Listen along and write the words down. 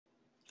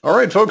All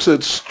right, folks,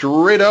 it's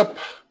straight up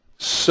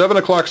 7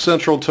 o'clock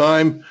Central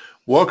Time.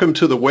 Welcome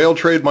to the Whale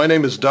Trade. My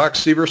name is Doc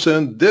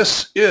Severson.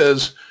 This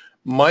is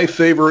my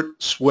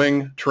favorite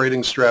swing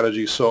trading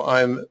strategy, so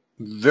I'm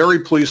very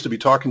pleased to be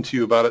talking to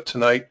you about it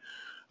tonight.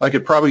 I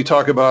could probably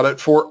talk about it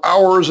for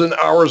hours and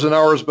hours and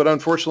hours, but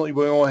unfortunately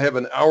we only have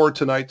an hour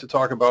tonight to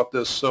talk about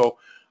this, so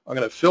I'm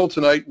going to fill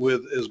tonight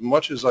with as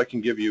much as I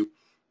can give you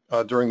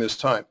during this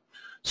time.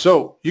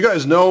 So you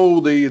guys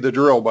know the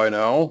drill by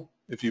now,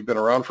 if you've been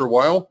around for a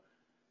while.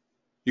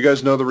 You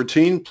guys know the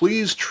routine.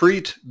 Please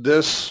treat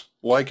this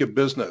like a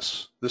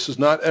business. This is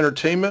not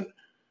entertainment.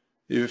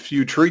 If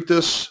you treat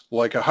this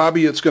like a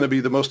hobby, it's going to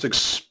be the most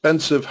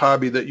expensive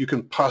hobby that you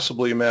can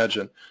possibly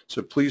imagine.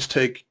 So please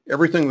take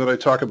everything that I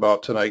talk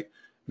about tonight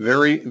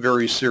very,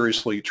 very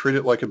seriously. Treat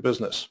it like a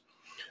business.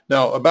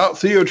 Now, about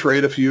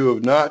TheoTrade, if you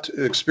have not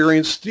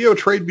experienced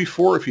TheoTrade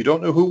before, if you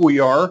don't know who we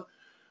are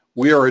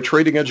a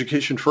trading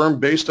education firm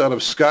based out of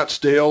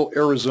Scottsdale,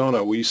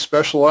 Arizona. We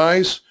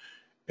specialize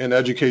in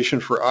education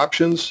for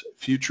options,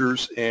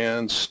 futures,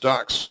 and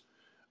stocks.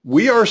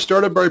 We are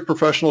started by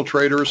professional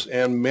traders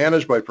and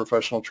managed by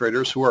professional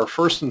traders who are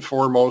first and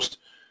foremost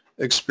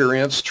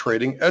experienced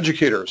trading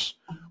educators.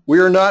 We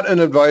are not an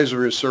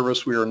advisory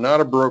service. We are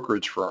not a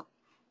brokerage firm.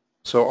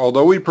 So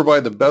although we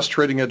provide the best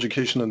trading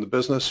education in the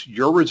business,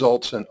 your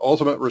results and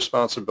ultimate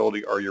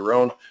responsibility are your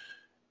own.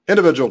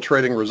 Individual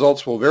trading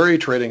results will vary.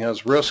 Trading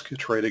has risk.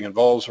 Trading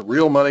involves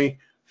real money.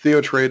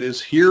 TheoTrade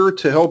is here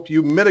to help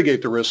you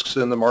mitigate the risks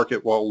in the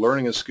market while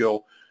learning a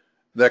skill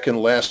that can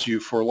last you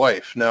for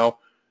life. Now,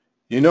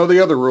 you know the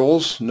other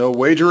rules. No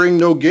wagering,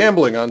 no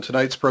gambling on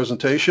tonight's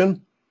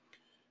presentation.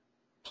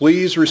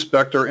 Please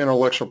respect our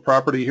intellectual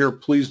property here.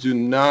 Please do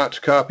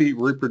not copy,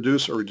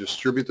 reproduce, or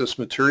distribute this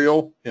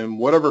material in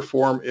whatever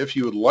form. If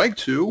you would like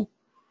to,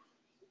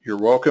 you're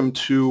welcome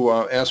to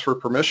ask for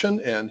permission,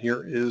 and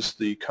here is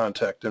the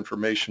contact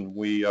information.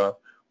 We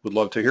would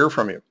love to hear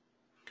from you.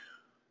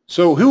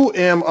 So who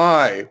am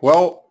I?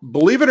 Well,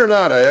 believe it or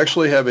not, I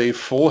actually have a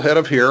full head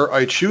of hair.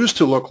 I choose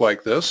to look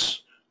like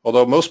this,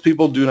 although most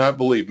people do not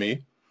believe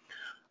me.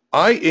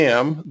 I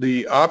am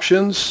the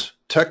options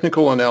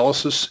technical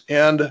analysis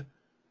and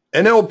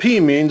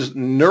NLP means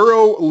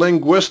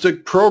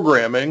neuro-linguistic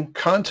programming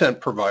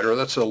content provider.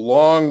 That's a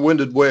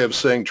long-winded way of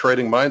saying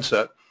trading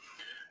mindset.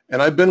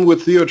 And I've been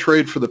with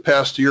TheoTrade for the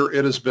past year.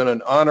 It has been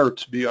an honor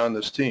to be on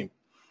this team.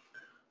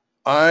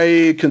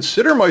 I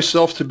consider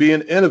myself to be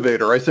an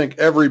innovator. I think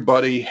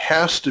everybody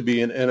has to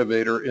be an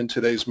innovator in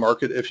today's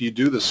market. If you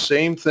do the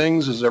same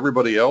things as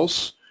everybody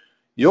else,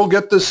 you'll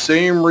get the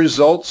same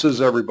results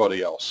as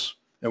everybody else.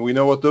 And we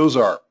know what those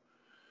are.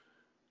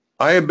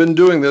 I have been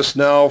doing this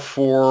now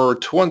for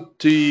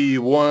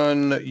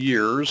 21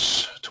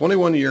 years,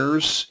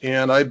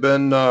 and I've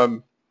been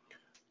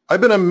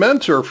a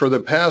mentor for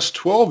the past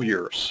 12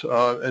 years.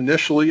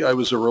 Initially, I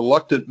was a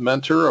reluctant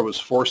mentor. I was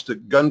forced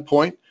at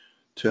gunpoint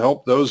to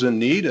help those in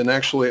need, and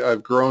actually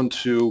I've grown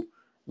to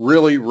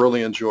really,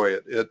 really enjoy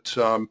it.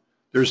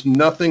 There's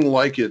nothing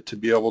like it to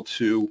be able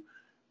to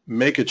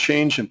make a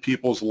change in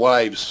people's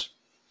lives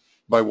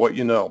by what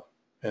you know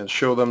and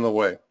show them the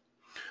way.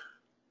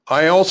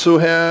 I also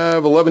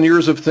have 11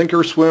 years of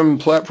thinkorswim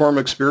platform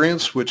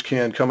experience, which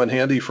can come in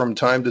handy from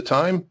time to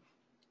time.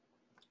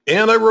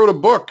 And I wrote a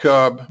book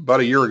about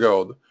a year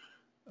ago.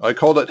 I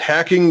called it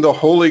Hacking the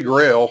Holy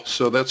Grail,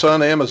 so that's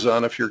on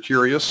Amazon if you're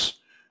curious.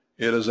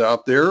 It is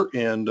out there,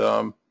 and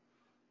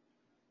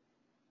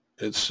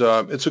it's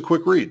a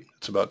quick read.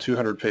 It's about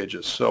 200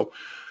 pages. So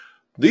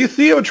the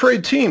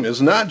TheoTrade team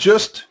is not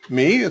just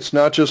me. It's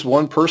not just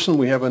one person.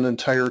 We have an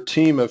entire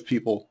team of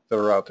people that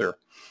are out there.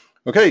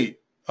 Okay,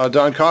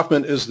 Don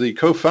Kaufman is the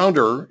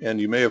co-founder, and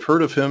you may have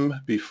heard of him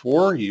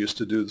before. He used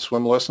to do the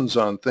swim lessons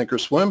on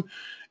thinkorswim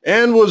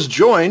and was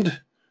joined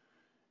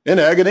in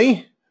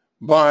agony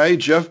by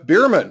Jeff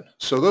Bierman.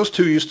 So those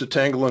two used to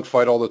tangle and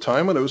fight all the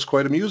time, and it was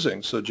quite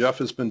amusing. So Jeff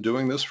has been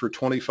doing this for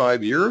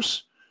 25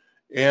 years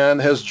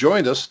and has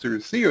joined us through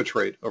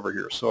TheoTrade over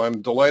here. So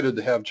I'm delighted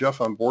to have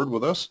Jeff on board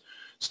with us.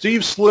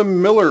 Steve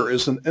Slim Miller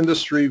is an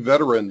industry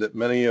veteran that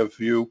many of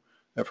you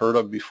have heard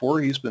of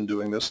before. He's been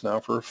doing this now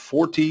for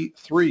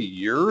 43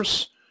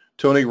 years.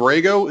 Tony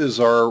Rago is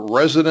our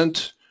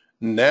resident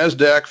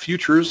NASDAQ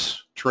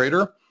futures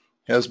trader,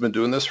 has been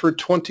doing this for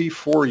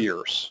 24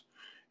 years.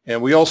 And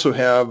we also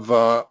have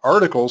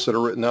articles that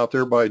are written out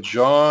there by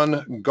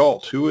John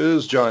Galt. Who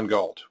is John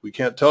Galt? We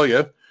can't tell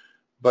you,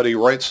 but he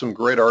writes some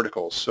great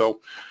articles.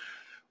 So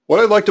what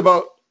I'd like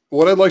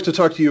to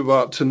talk to you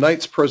about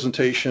tonight's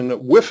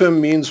presentation with him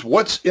means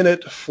what's in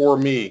it for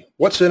me.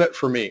 What's in it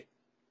for me?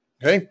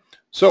 Okay?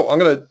 So I'm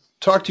going to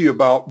talk to you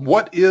about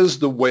what is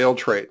the whale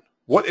trade.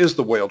 What is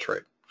the whale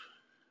trade?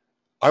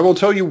 I will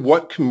tell you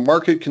what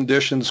market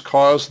conditions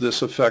cause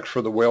this effect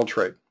for the whale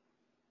trade.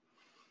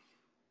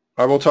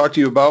 I will talk to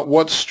you about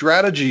what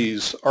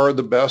strategies are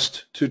the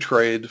best to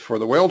trade for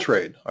the whale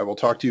trade. I will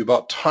talk to you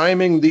about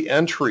timing the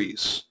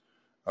entries.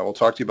 I will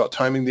talk to you about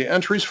timing the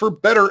entries for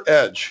better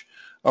edge.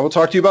 I will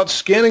talk to you about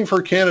scanning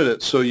for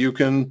candidates so you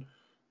can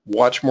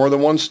watch more than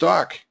one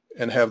stock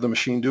and have the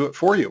machine do it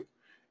for you.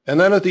 And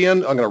then at the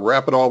end, I'm going to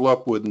wrap it all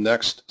up with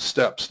next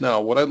steps.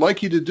 Now, what I'd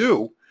like you to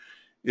do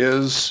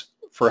is,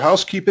 for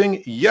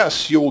housekeeping,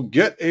 yes, you'll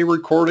get a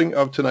recording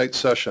of tonight's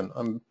session.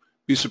 I'm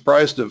be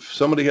surprised if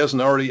somebody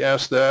hasn't already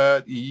asked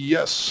that.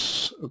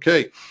 Yes.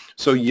 Okay.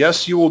 So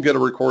yes, you will get a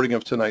recording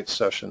of tonight's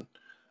session.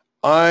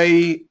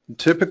 I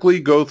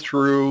typically go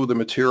through the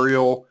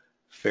material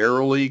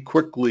fairly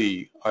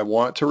quickly. I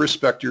want to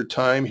respect your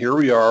time. Here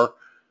we are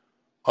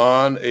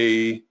on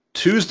a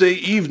Tuesday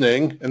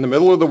evening in the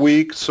middle of the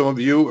week. Some of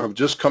you have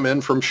just come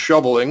in from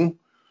shoveling.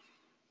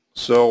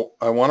 So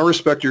I want to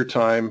respect your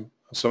time.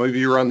 Some of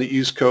you are on the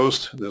East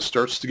Coast. This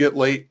starts to get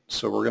late,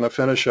 so we're going to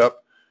finish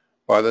up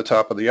by the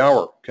top of the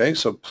hour. Okay,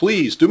 so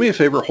please do me a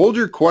favor, hold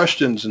your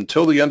questions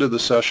until the end of the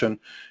session,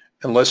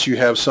 unless you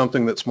have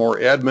something that's more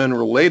admin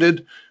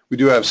related. We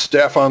do have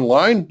staff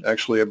online.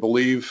 Actually, I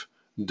believe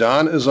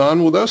Don is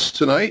on with us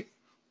tonight,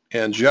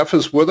 and Jeff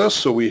is with us.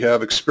 So we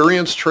have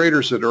experienced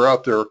traders that are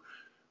out there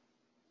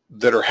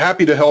that are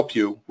happy to help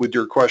you with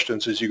your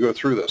questions as you go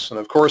through this. And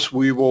of course,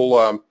 we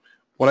will,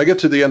 when I get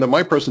to the end of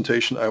my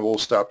presentation, I will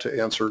stop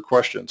to answer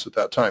questions at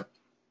that time.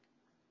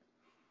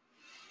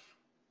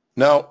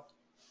 Now,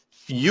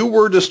 you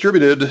were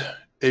distributed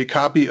a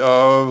copy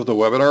of the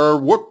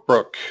webinar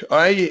workbook.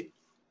 I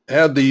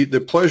had the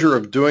pleasure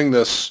of doing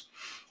this.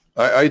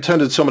 I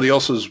attended somebody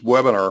else's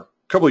webinar a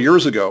couple of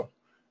years ago.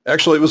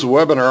 Actually, it was a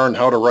webinar on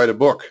how to write a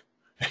book.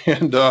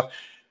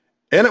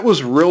 And it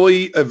was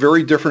really a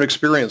very different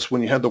experience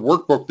when you had the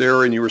workbook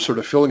there and you were sort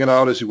of filling it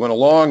out as you went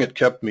along. It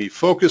kept me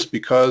focused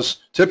because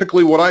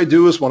typically what I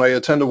do is when I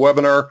attend a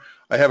webinar,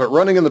 I have it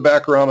running in the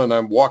background and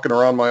I'm walking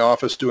around my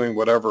office doing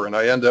whatever, and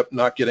I end up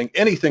not getting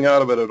anything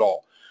out of it at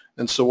all.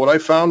 And so what I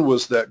found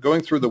was that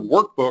going through the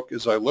workbook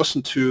as I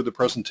listened to the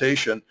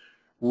presentation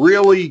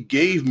really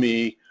gave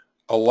me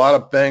a lot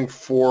of bang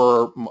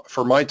for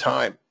my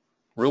time.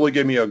 Really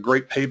gave me a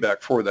great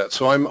payback for that.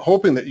 So I'm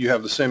hoping that you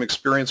have the same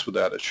experience with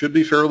that. It should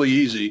be fairly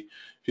easy.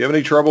 If you have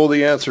any trouble with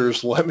the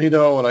answers, let me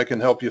know and I can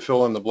help you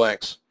fill in the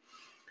blanks.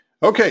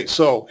 Okay,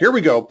 so here we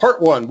go.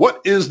 Part one.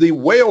 What is the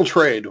whale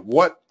trade?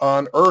 What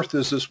on earth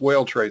is this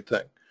whale trade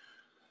thing?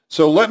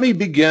 So let me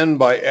begin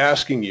by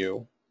asking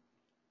you,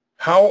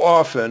 how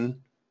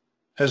often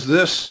has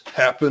this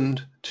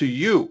happened to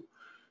you?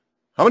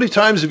 How many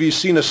times have you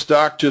seen a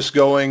stock just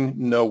going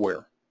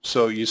nowhere?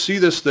 So you see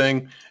this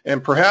thing,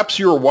 and perhaps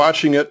you were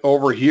watching it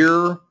over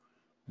here,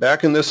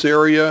 back in this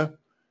area,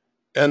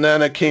 and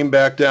then it came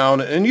back down,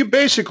 and you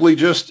basically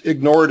just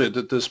ignored it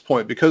at this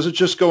point because it's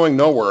just going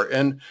nowhere.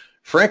 And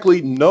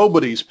frankly,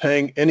 nobody's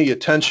paying any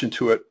attention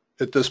to it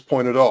at this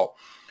point at all.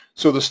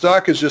 So the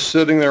stock is just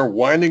sitting there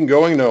winding,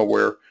 going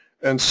nowhere,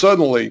 and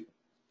suddenly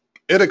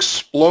it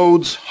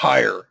explodes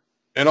higher.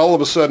 And all of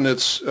a sudden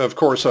it's, of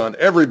course, on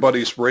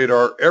everybody's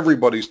radar.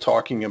 Everybody's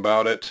talking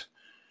about it.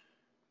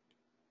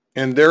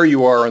 And there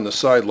you are on the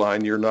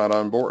sideline. You're not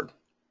on board.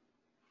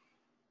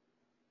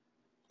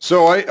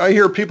 So I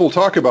hear people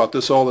talk about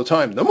this all the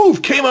time. The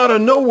move came out of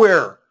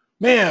nowhere.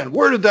 Man,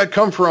 where did that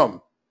come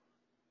from?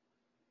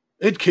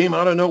 It came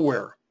out of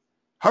nowhere.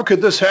 How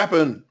could this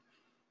happen?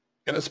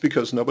 And it's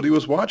because nobody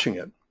was watching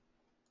it.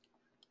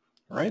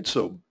 All right,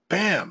 so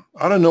bam,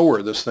 out of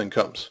nowhere this thing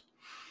comes.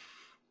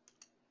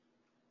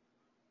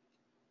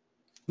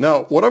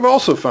 Now, what I've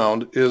also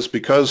found is,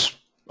 because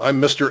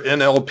I'm Mr.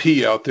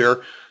 NLP out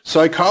there,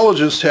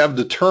 psychologists have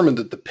determined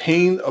that the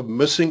pain of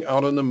missing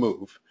out on the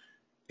move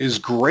is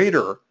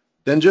greater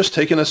than just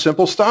taking a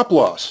simple stop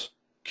loss.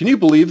 Can you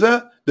believe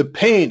that? The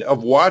pain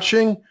of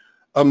watching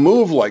a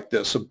move like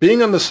this, of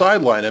being on the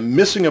sideline and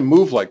missing a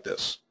move like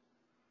this,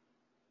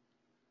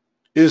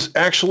 is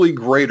actually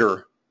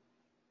greater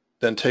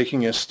than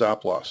taking a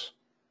stop loss.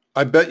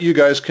 I bet you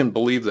guys can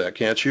believe that,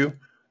 can't you?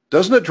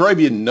 Doesn't it drive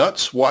you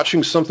nuts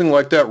watching something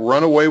like that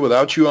run away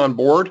without you on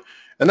board?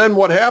 And then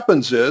what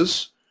happens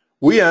is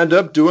we end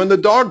up doing the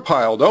dog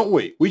pile, don't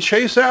we? We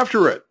chase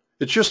after it.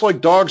 It's just like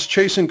dogs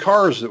chasing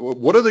cars.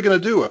 What are they going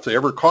to do if they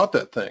ever caught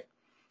that thing?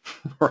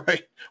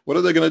 Right? What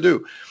are they going to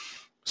do?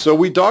 So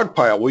we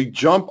dogpile. We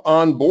jump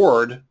on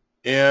board,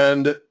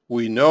 and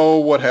we know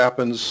what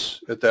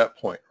happens at that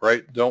point,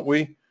 right? Don't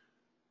we?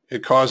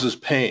 It causes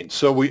pain.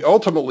 So we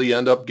ultimately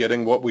end up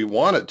getting what we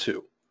wanted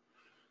to.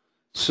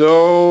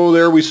 So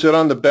there we sit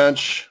on the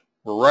bench.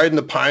 We're riding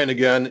the pine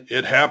again.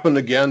 It happened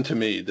again to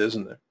me,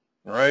 doesn't it?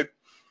 All right?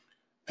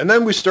 And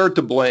then we start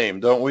to blame,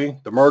 don't we?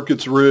 The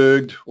market's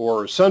rigged,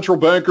 or central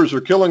bankers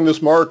are killing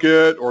this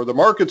market, or the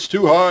market's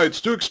too high,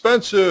 it's too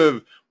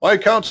expensive, my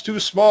account's too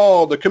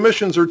small, the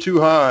commissions are too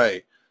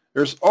high.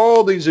 There's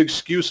all these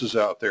excuses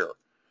out there.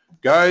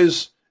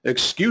 Guys,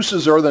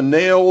 excuses are the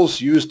nails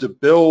used to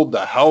build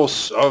the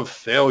house of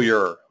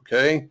failure,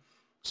 okay?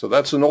 So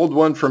that's an old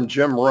one from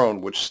Jim Rohn,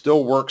 which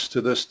still works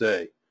to this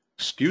day.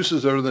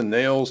 Excuses are the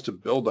nails to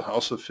build the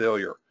house of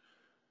failure.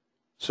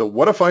 So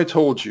what if I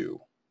told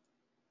you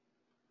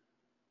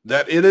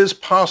that it is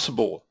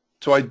possible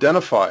to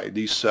identify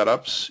these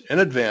setups in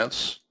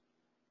advance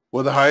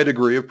with a high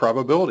degree of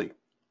probability?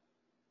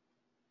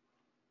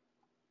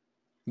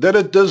 That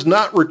it does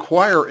not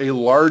require a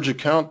large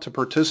account to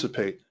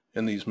participate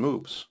in these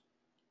moves.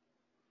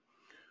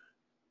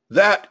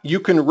 that you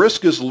can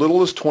risk as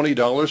little as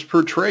 $20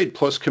 per trade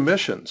plus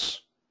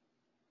commissions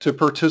to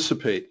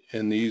participate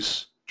in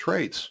these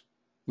trades.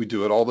 We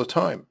do it all the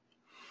time.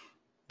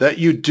 That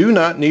you do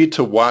not need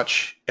to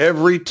watch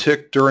every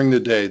tick during the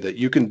day, that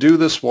you can do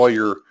this while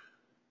you're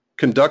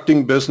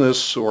conducting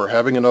business or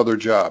having another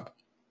job.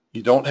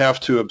 You don't have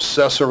to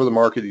obsess over the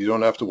market. You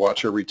don't have to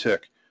watch every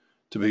tick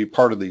to be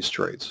part of these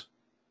trades.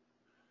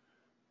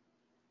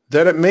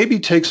 That it maybe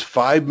takes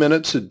 5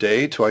 minutes a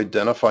day to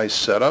identify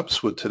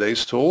setups with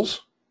today's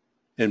tools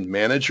and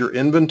manage your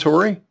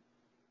inventory.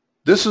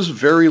 This is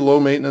very low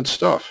maintenance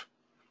stuff.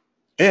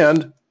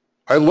 And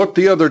I looked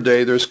the other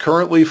day, there's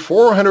currently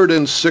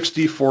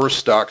 464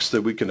 stocks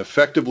that we can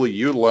effectively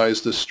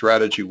utilize this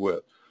strategy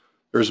with.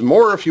 There's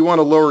more if you want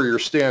to lower your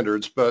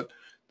standards, but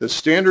the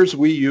standards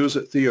we use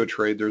at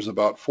TheoTrade, there's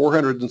about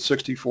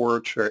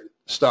 464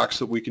 stocks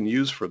that we can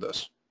use for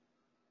this.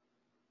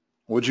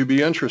 Would you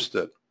be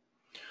interested?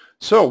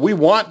 So we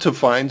want to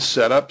find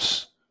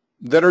setups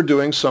that are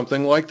doing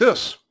something like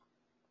this.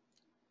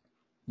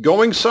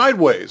 Going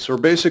sideways or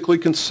basically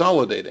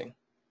consolidating.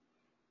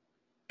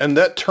 And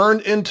that turn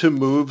into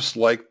moves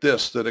like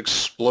this that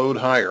explode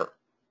higher.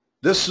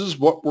 This is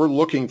what we're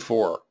looking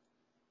for.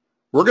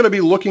 We're going to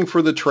be looking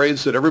for the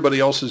trades that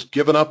everybody else has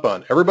given up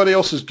on. Everybody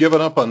else has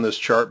given up on this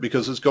chart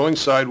because it's going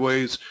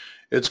sideways,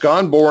 it's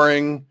gone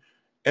boring,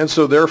 and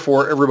so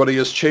therefore everybody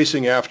is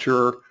chasing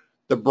after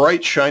the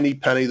bright shiny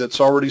penny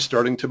that's already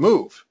starting to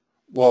move.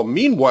 Well,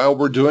 meanwhile,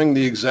 we're doing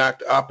the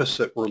exact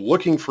opposite. We're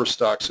looking for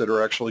stocks that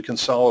are actually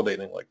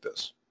consolidating like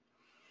this.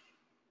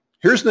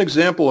 Here's an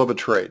example of a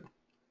trade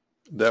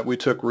that we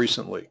took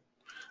recently.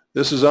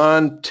 This is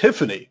on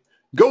Tiffany.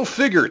 Go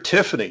figure,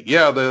 Tiffany.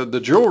 Yeah, the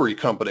jewelry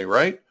company,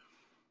 right?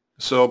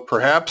 So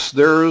perhaps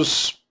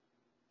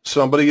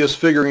somebody is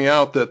figuring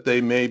out that they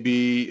may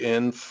be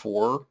in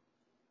for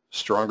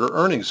stronger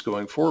earnings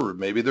going forward.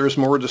 Maybe there's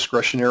more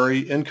discretionary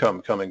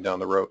income coming down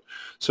the road.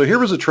 So here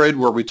was a trade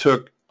where we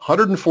took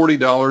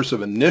 $140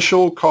 of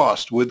initial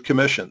cost with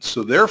commissions.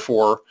 So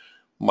therefore,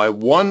 my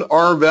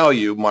 1R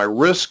value, my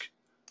risk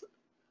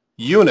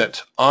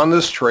unit on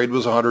this trade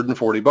was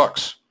 140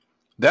 bucks.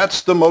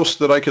 That's the most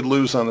that I could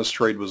lose on this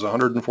trade was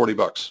 140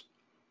 bucks.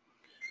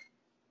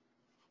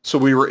 So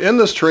we were in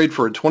this trade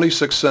for a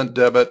 26-cent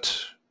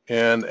debit,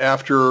 and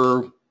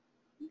after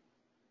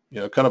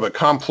kind of a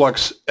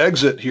complex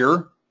exit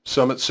here,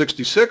 some at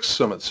 66,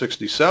 some at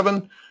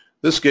 67,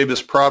 this gave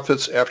us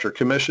profits after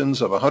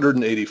commissions of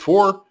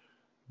 184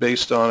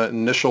 based on an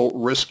initial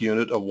risk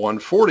unit of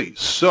 140.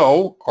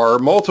 So our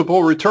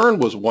multiple return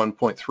was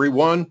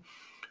 1.31.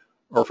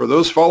 Or for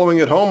those following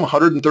at home,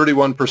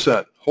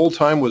 131%. Whole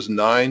time was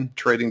 9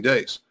 trading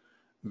days.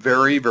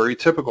 Very, very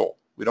typical.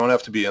 We don't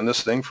have to be in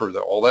this thing for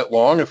all that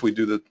long if we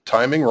do the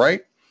timing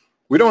right.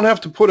 We don't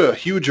have to put a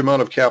huge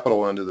amount of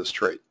capital into this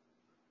trade.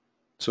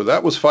 So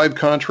that was 5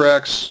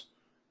 contracts.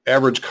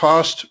 Average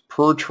cost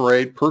per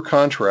trade, per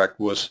contract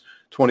was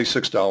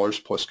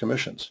 $26 plus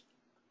commissions.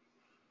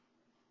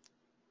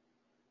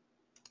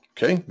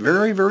 Okay,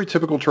 very, very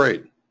typical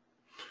trade.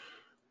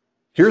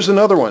 Here's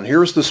another one.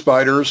 Here's the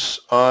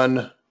spiders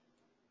on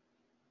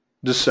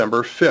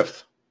December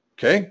 5th.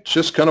 Okay, it's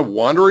just kind of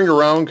wandering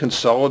around,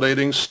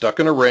 consolidating, stuck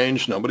in a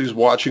range. Nobody's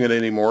watching it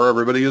anymore.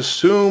 Everybody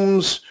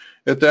assumes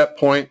at that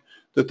point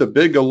that the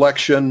big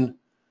election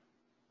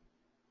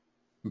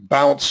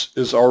bounce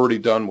is already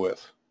done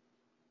with.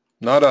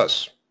 Not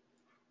us.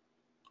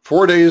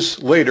 4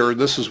 days later,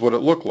 this is what it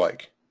looked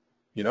like.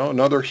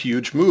 Another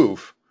huge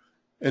move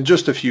in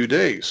just a few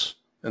days.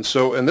 And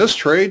so in this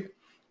trade,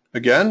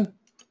 again,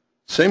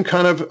 same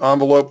kind of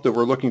envelope that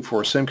we're looking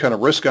for, same kind of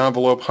risk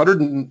envelope,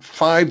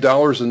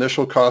 $105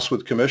 initial cost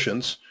with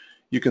commissions.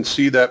 You can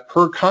see that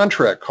per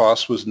contract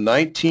cost was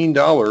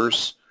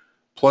 $19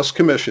 plus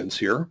commissions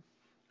here.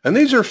 And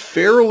these are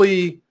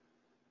fairly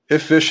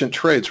efficient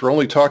trades. We're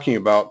only talking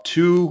about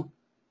 2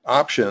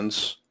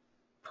 options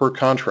per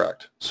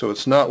contract. So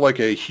it's not like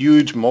a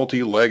huge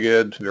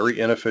multi-legged, very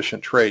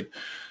inefficient trade.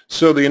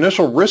 So the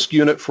initial risk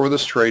unit for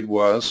this trade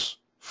was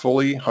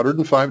fully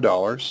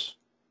 $105.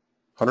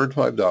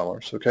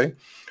 $105, okay?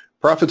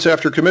 Profits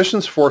after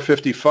commissions,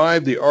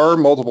 $455. The R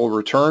multiple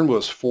return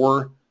was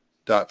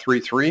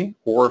 4.33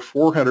 or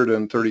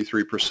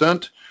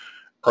 433%.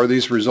 Are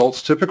these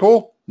results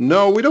typical?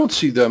 No, we don't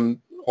see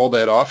them all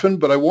that often,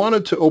 but I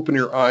wanted to open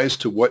your eyes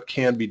to what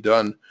can be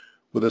done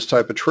with this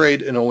type of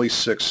trade in only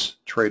 6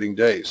 trading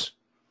days,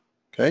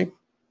 okay?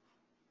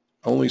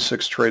 Only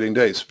 6 trading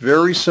days.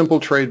 Very simple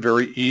trade,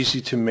 very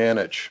easy to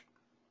manage.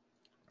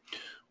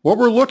 What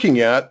we're looking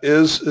at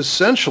is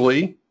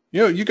essentially,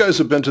 you guys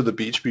have been to the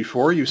beach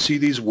before. You see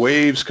these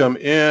waves come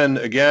in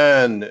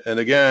again and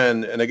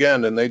again and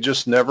again, and they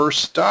just never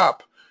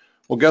stop.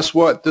 Well, guess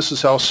what? This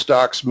is how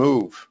stocks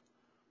move.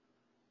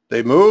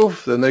 They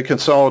move, then they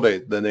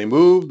consolidate. Then they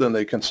move, then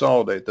they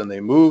consolidate. Then they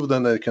move,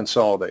 then they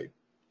consolidate.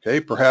 Okay,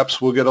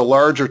 perhaps we'll get a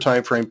larger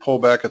time frame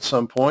pullback at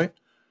some point,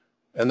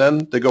 and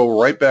then they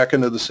go right back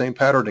into the same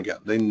pattern again.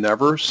 They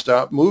never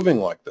stop moving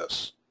like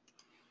this.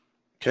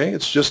 Okay,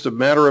 it's just a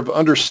matter of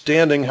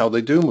understanding how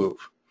they do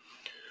move.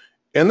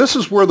 And this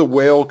is where the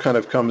whale kind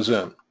of comes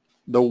in.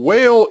 The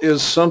whale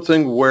is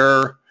something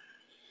where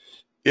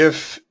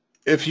if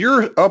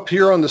you're up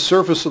here on the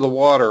surface of the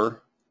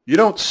water, you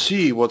don't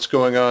see what's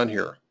going on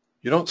here.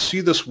 You don't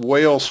see this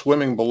whale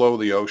swimming below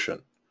the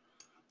ocean.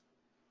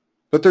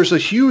 But there's a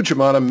huge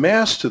amount of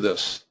mass to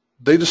this.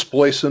 They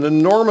displace an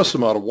enormous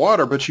amount of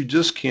water, but you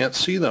just can't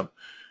see them.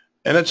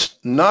 And it's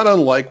not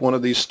unlike one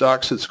of these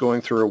stocks that's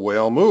going through a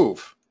whale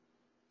move.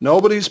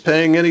 Nobody's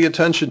paying any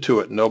attention to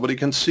it. Nobody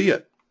can see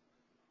it.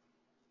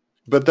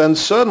 But then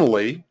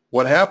suddenly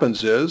what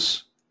happens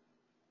is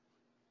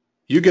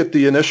you get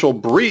the initial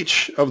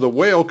breach of the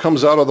whale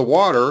comes out of the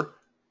water.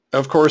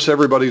 Of course,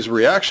 everybody's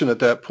reaction at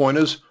that point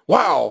is,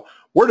 wow,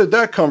 where did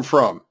that come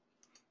from?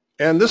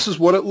 And this is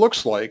what it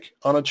looks like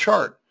on a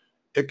chart.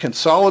 It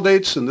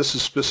consolidates, and this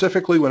is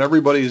specifically when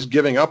everybody is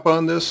giving up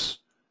on this,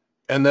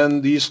 and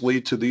then these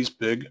lead to these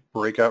big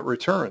breakout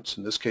returns.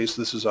 In this case,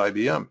 this is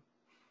IBM.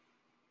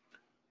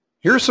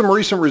 Here's some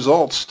recent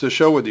results to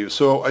show with you.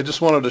 So I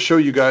just wanted to show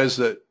you guys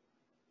that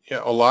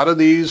a lot of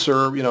these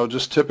are,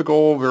 just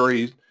typical,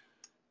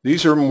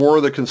 these are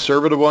more the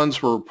conservative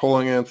ones. We're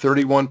pulling in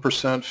 31%,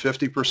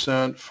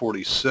 50%,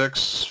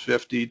 46,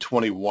 50,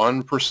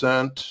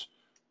 21%,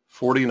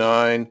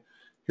 49.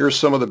 Here's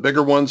some of the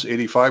bigger ones,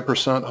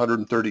 85%,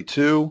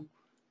 132.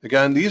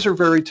 Again, these are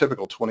very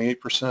typical,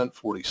 28%,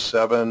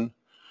 47.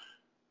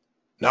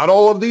 Not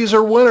all of these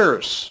are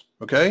winners,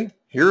 okay?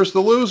 Here's the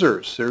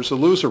losers. There's the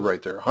loser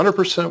right there,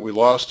 100%. We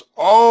lost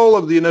all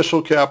of the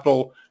initial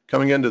capital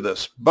coming into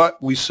this,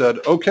 but we said,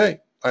 okay,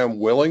 I am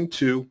willing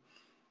to,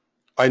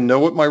 I know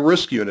what my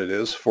risk unit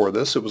is for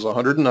this. It was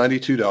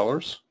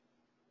 $192,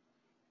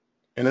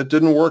 and it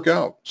didn't work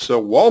out.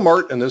 So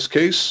Walmart, in this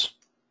case,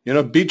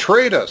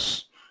 betrayed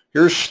us.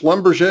 Here's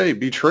Schlumberger,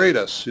 betrayed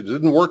us. It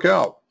didn't work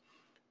out.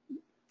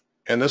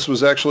 And this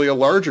was actually a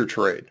larger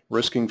trade,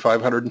 risking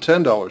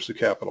 $510 of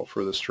capital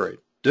for this trade.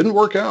 Didn't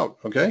work out,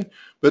 okay?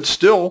 But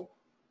still,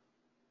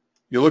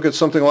 you look at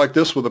something like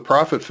this with a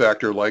profit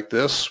factor like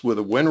this, with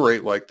a win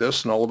rate like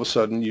this, and all of a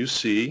sudden you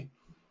see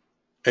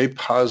a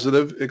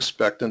positive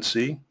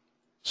expectancy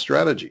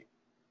strategy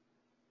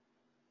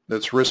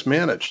that's risk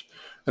managed.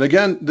 And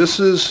again,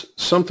 this is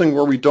something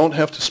where we don't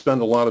have to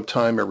spend a lot of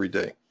time every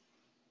day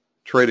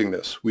trading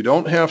this. We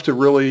don't have to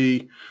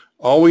really,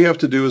 all we have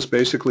to do is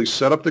basically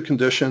set up the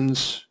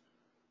conditions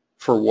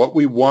for what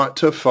we want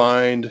to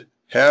find,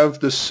 have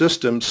the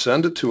system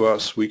send it to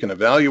us, we can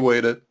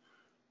evaluate it.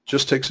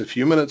 Just takes a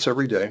few minutes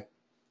every day.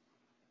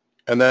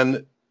 And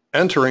then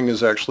entering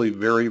is actually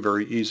very,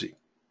 very easy.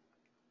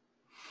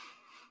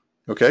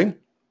 Okay?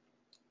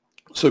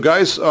 So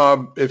guys,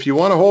 if you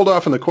want to hold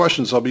off on the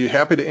questions, I'll be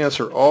happy to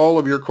answer all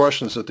of your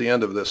questions at the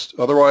end of this.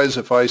 Otherwise,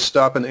 if I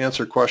stop and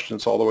answer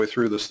questions all the way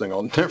through this thing,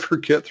 I'll never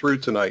get through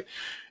tonight.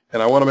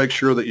 And I want to make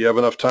sure that you have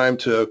enough time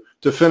to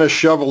finish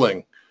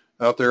shoveling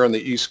out there on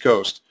the East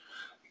Coast.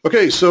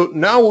 Okay, so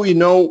now we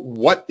know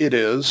what it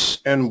is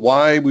and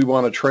why we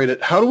want to trade it.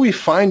 How do we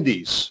find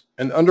these?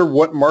 And under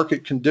what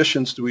market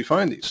conditions do we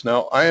find these?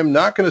 Now, I am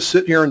not going to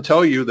sit here and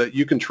tell you that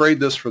you can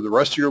trade this for the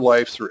rest of your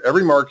life through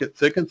every market,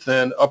 thick and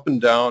thin, up and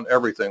down,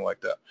 everything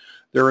like that.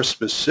 There are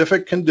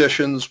specific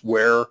conditions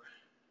where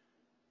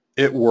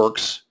it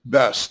works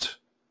best,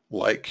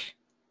 like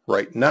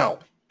right now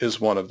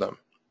is one of them.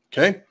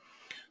 Okay?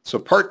 So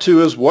part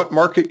two is what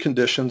market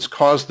conditions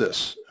cause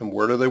this and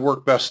where do they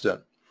work best in?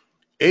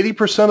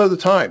 80% of the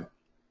time,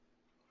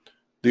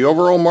 the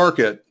overall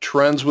market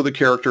trends with a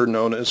character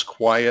known as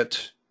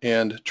quiet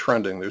and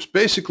trending. There's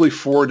basically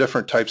 4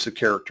 different types of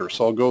character,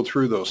 so I'll go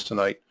through those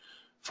tonight.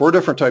 4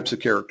 different types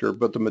of character,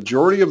 but the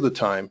majority of the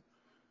time,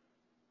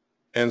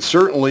 and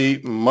certainly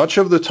much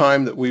of the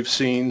time that we've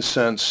seen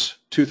since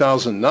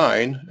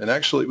 2009, and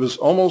actually it was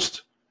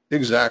almost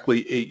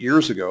exactly 8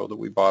 years ago that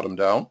we bottomed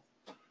out.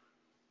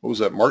 What was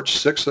that, March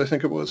 6th, I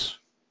think it was?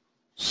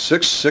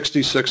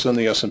 666 on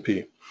the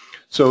S&P.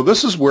 So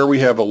this is where we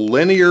have a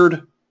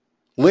linear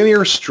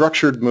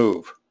structured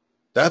move.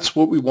 That's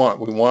what we want.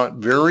 We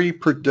want very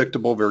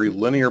predictable, very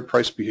linear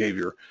price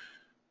behavior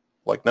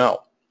like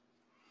now.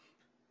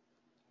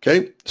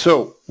 Okay,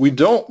 so we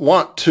don't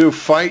want to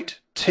fight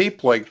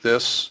tape like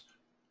this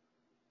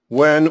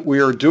when we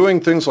are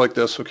doing things like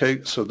this.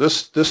 Okay, so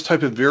this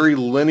type of very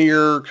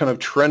linear kind of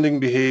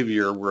trending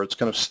behavior where it's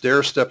kind of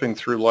stair-stepping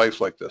through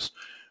life like this.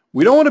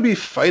 We don't want to be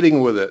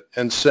fighting with it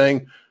and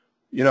saying,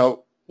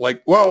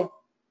 like, well,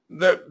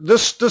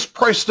 this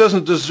price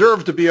doesn't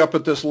deserve to be up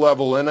at this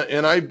level,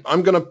 and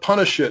I'm going to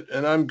punish it,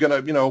 and I'm going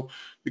to,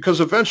 because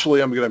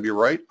eventually I'm going to be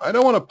right. I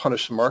don't want to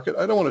punish the market.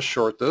 I don't want to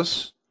short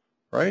this,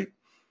 right?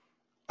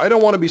 I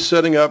don't want to be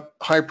setting up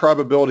high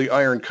probability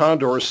iron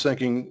condors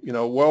thinking,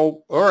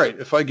 well, all right,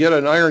 if I get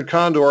an iron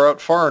condor out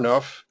far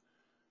enough,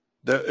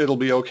 that it'll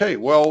be okay.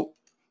 Well,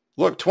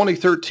 look,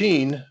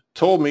 2013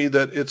 told me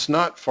that it's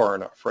not far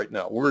enough right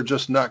now. We're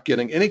just not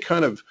getting any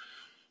kind of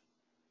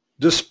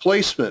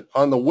displacement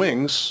on the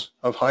wings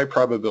of high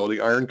probability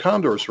iron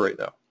condors right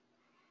now.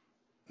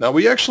 Now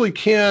we actually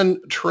can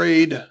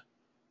trade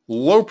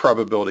low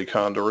probability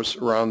condors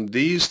around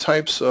these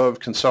types of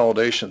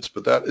consolidations,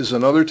 but that is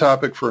another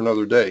topic for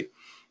another day.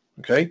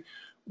 Okay,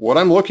 what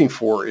I'm looking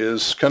for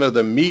is kind of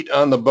the meat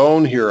on the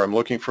bone here. I'm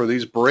looking for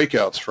these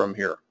breakouts from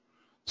here.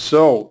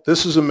 So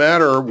this is a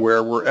matter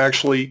where we're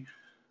actually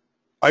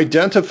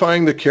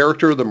identifying the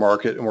character of the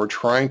market and we're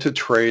trying to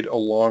trade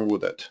along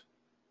with it.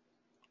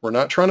 We're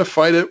not trying to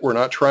fight it. We're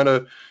not trying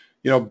to,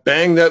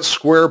 bang that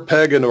square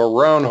peg into a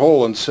round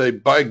hole and say,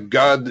 by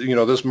God,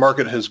 this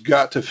market has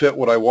got to fit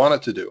what I want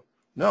it to do.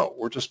 No,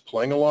 we're just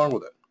playing along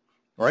with it.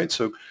 All right,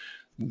 so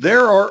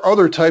there are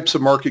other types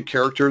of market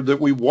character that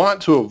we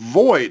want to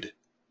avoid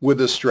with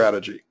this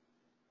strategy.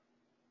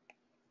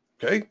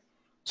 Okay,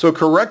 so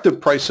corrective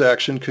price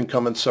action can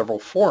come in several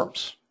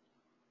forms.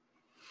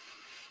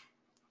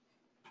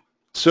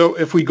 So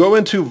if we go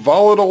into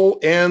volatile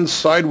and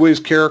sideways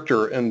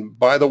character, and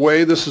by the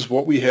way, this is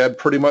what we had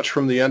pretty much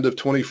from the end of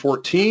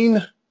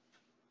 2014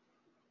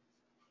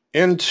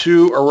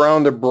 into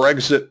around the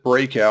Brexit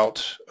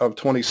breakout of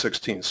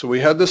 2016. So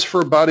we had this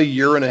for about a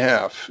year and a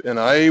half, and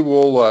I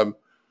will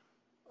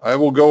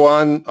go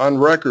on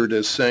record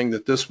as saying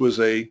that this was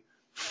a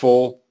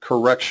full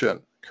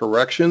correction.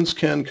 Corrections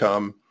can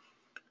come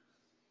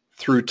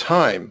through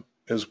time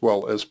as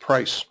well as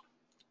price.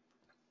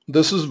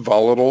 This is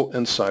volatile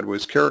and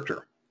sideways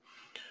character.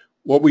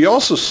 What we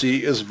also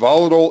see is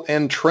volatile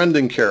and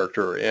trending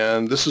character,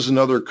 and this is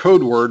another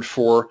code word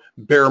for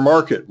bear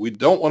market. We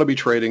don't want to be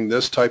trading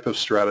this type of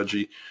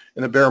strategy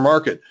in a bear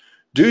market.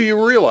 Do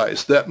you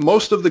realize that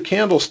most of the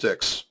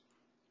candlesticks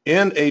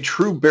in a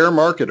true bear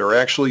market are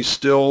actually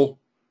still,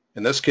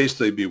 in this case,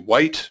 they'd be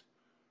white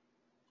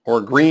or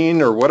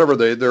green or whatever,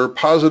 they're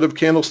positive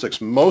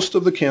candlesticks. Most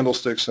of the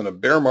candlesticks in a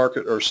bear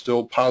market are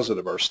still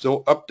positive, are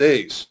still up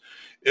days.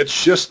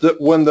 It's just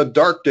that when the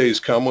dark days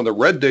come, when the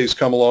red days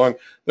come along,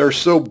 they're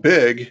so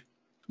big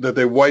that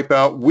they wipe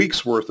out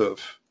weeks worth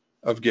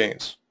of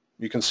gains.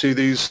 You can see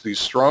these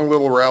strong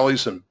little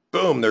rallies and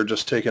boom, they're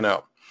just taken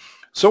out.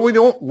 So we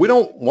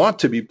don't want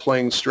to be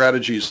playing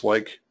strategies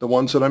like the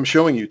ones that I'm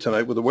showing you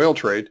tonight with the whale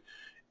trade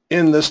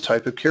in this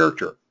type of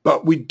character.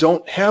 But we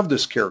don't have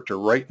this character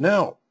right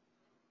now.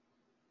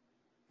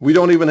 We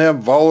don't even have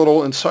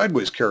volatile and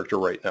sideways character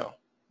right now.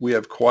 We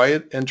have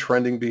quiet and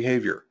trending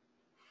behavior.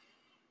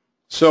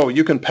 So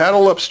you can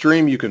paddle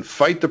upstream, you can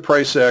fight the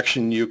price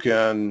action, you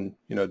can,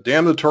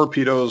 damn the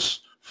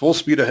torpedoes, full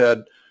speed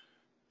ahead.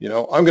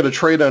 I'm going to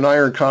trade an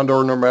iron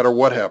condor no matter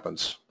what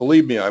happens.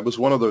 Believe me, I was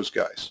one of those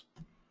guys.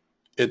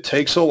 It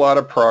takes a lot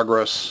of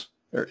progress.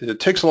 It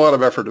takes a lot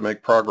of effort to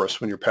make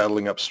progress when you're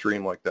paddling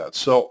upstream like that.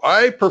 So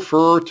I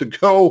prefer to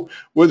go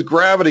with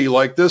gravity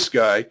like this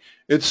guy.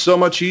 It's so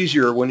much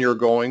easier when you're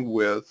going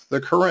with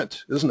the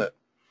current, isn't it?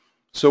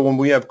 So when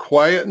we have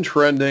quiet and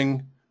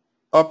trending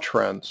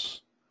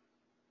uptrends,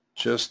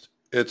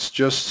 it's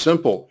just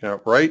simple,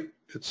 right?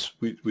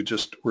 We're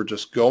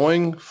just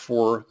going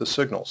for the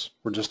signals.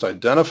 We're just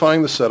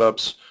identifying the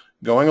setups,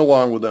 going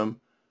along with them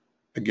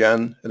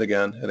again and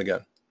again and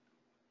again.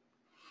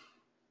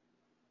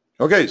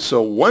 Okay,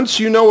 so once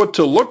you know what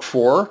to look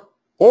for,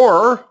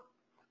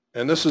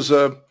 and this is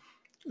a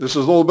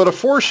little bit of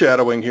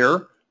foreshadowing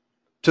here,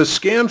 to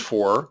scan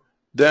for,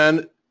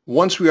 then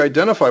once we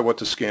identify what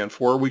to scan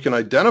for, we can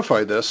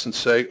identify this and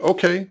say,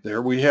 okay,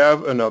 there we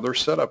have another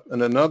setup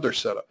and another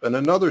setup and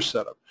another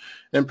setup.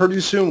 And pretty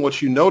soon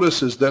what you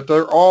notice is that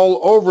they're all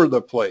over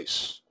the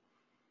place.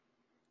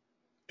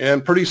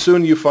 And pretty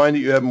soon you find that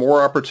you have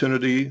more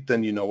opportunity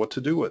than you know what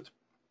to do with.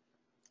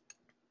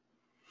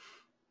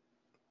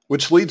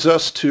 Which leads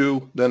us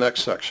to the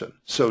next section.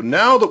 So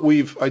now that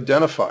we've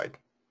identified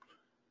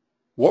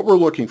what we're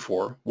looking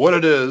for, what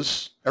it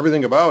is,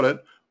 everything about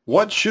it,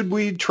 what should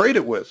we trade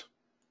it with?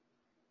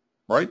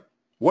 Right?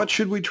 What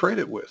should we trade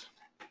it with?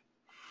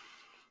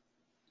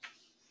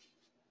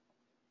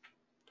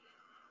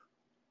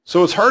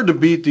 So it's hard to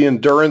beat the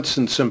endurance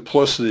and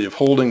simplicity of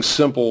holding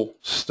simple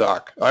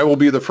stock. I will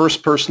be the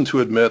first person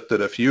to admit that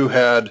if you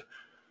had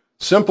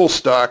simple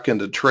stock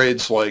into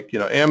trades like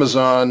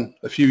Amazon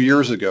a few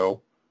years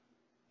ago,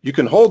 you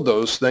can hold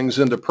those things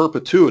into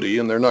perpetuity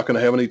and they're not going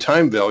to have any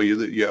time value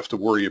that you have to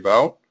worry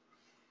about.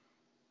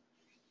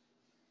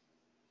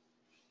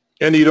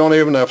 And you don't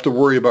even have to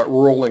worry about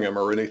rolling them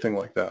or anything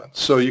like that.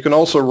 So you can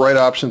also write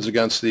options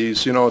against these.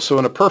 So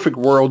in a perfect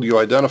world, you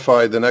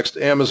identify the next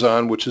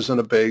Amazon, which is in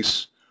a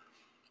base,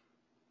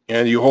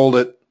 and you hold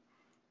it,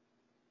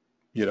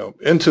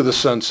 into the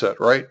sunset,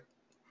 right?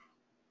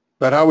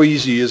 But how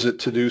easy is it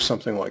to do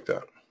something like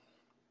that?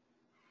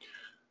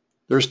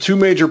 There's two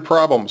major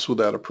problems with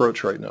that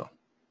approach right now.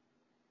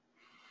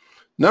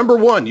 Number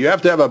one, you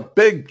have to have a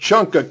big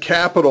chunk of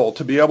capital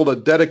to be able to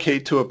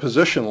dedicate to a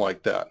position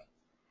like that.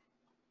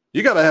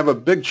 You got to have a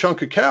big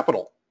chunk of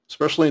capital,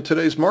 especially in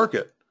today's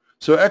market.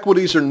 So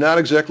equities are not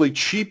exactly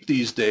cheap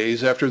these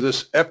days after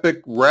this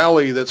epic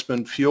rally that's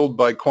been fueled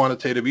by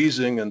quantitative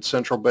easing and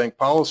central bank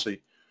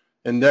policy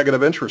and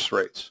negative interest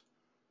rates.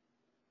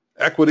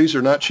 Equities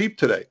are not cheap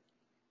today.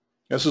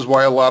 This is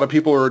why a lot of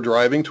people are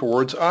driving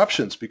towards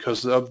options,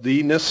 because of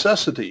the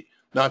necessity,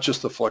 not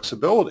just the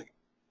flexibility.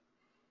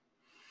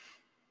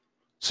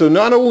 So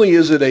not only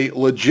is it a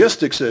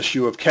logistics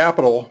issue of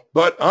capital,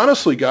 but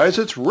honestly, guys,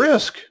 it's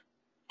risk.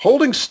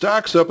 Holding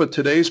stocks up at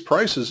today's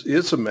prices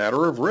is a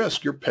matter of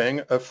risk. You're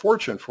paying a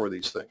fortune for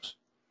these things.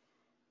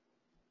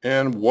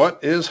 And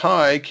what is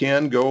high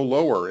can go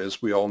lower,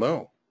 as we all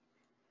know.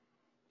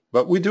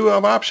 But we do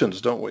have options,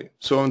 don't we?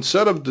 So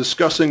instead of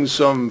discussing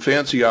some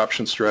fancy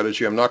option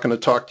strategy, I'm not going to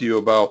talk to you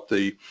about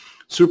the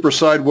super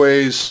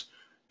sideways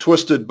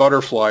twisted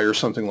butterfly or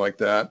something like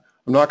that.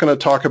 I'm not going to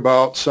talk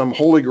about some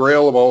holy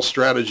grail of all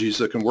strategies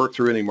that can work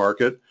through any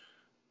market.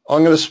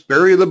 I'm going to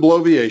spare you the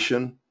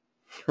bloviation.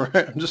 Right?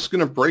 I'm just going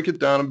to break it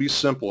down and be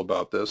simple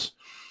about this.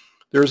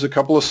 There's a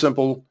couple of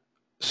simple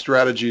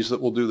strategies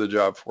that will do the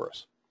job for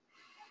us.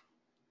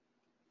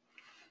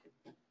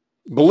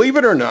 Believe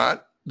it or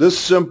not, this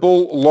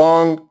simple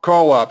long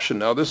call option,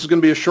 now this is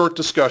going to be a short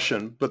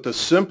discussion, but the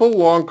simple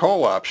long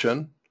call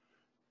option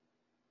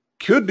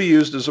could be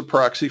used as a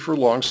proxy for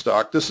long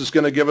stock. This is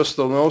going to give us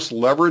the most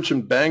leverage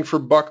and bang for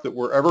buck that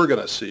we're ever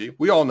going to see.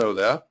 We all know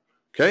that.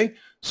 Okay,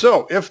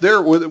 so if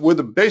there,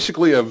 with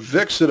basically a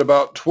VIX at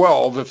about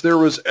 12, if there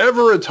was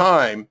ever a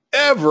time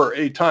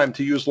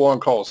to use long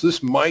calls,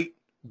 this might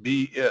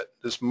be it.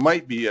 This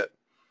might be it.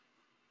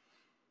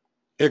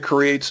 It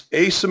creates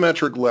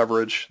asymmetric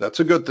leverage. That's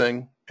a good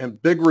thing. And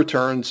big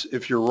returns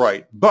if you're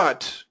right.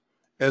 But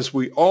as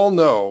we all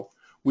know,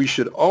 we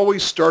should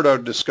always start our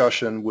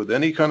discussion with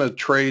any kind of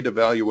trade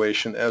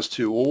evaluation as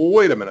to, well,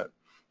 wait a minute,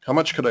 how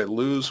much could I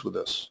lose with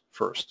this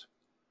first?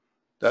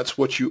 That's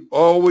what you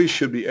always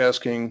should be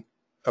asking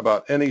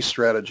about any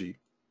strategy.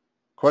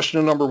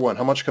 Question number one,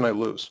 how much can I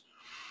lose?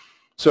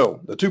 So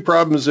the two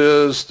problems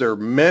is there are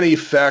many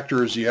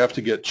factors you have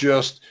to get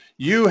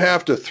you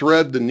have to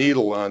thread the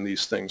needle on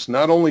these things.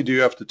 Not only do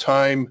you have to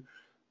time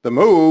the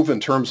move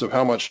in terms of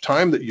how much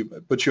time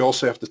but you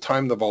also have to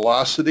time the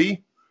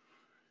velocity.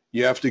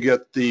 You have to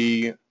get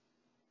the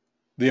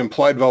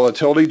implied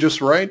volatility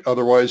just right.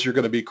 Otherwise, you're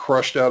going to be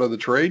crushed out of the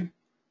trade.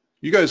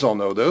 You guys all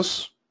know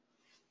this,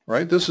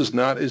 right? This is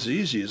not as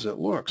easy as it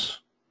looks.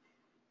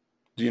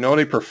 Do you know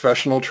any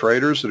professional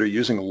traders that are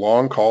using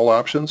long call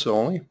options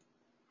only?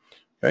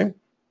 Okay.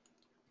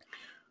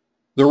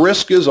 The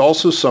risk is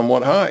also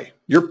somewhat high.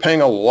 You're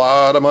paying a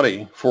lot of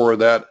money for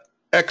that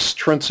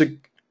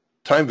extrinsic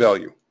time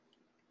value.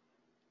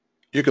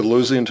 You could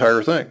lose the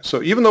entire thing.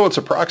 So even though it's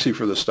a proxy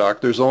for the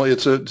stock,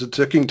 it's a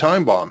ticking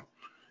time bomb.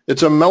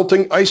 It's a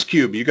melting ice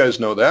cube. You guys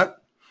know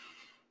that.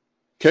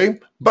 Okay,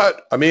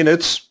 but I mean,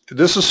 this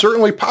is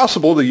certainly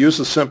possible to use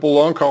the simple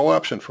long call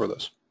option for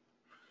this.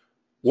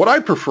 What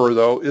I prefer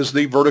though is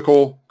the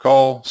vertical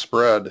call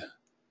spread,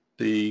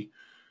 the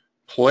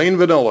plain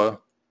vanilla,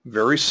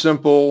 very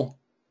simple,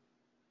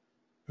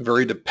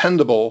 very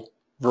dependable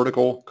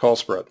vertical call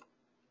spread.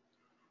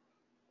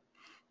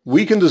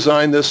 We can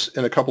design this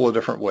in a couple of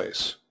different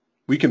ways.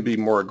 We can be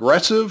more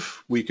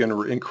aggressive. We can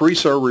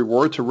increase our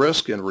reward to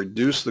risk and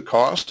reduce the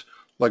cost,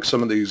 like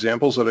some of the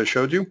examples that I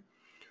showed you.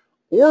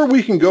 Or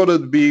we can go to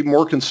be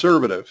more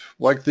conservative,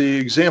 like the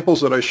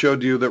examples that I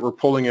showed you that were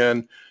pulling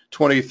in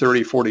 20,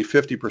 30, 40,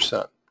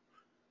 50%.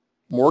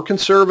 More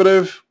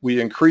conservative, we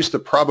increase the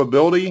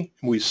probability,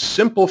 and we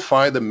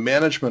simplify the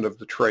management of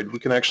the trade. We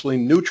can actually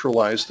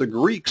neutralize the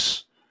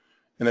Greeks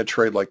in a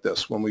trade like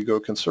this when we go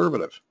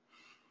conservative.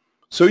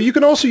 So you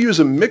can also use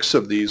a mix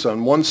of these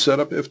on one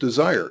setup if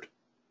desired.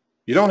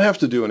 You don't have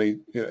to do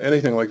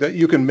anything like that.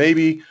 You can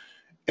maybe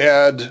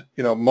add,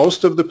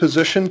 most of the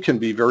position can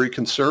be very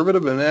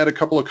conservative and add a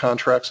couple of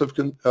contracts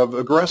of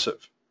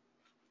aggressive.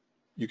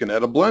 You can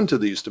add a blend to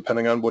these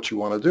depending on what you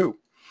want to do.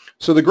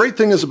 So the great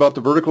thing is about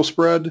the vertical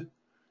spread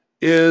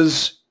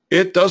is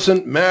it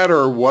doesn't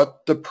matter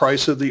what the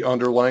price of the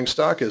underlying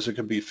stock is. It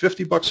could be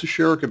 $50 a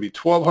share, it could be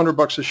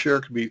 $1,200 a share,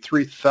 it could be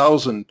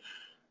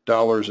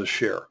 $3,000 a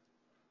share.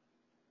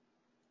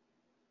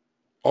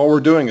 All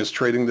we're doing is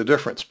trading the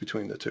difference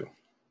between the two.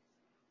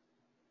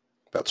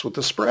 That's what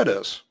the spread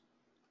is.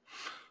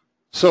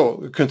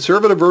 So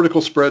conservative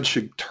vertical spread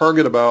should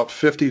target about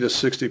 50 to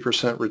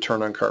 60%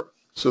 return on carbon.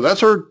 So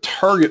that's our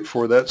target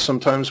for that.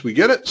 Sometimes we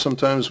get it,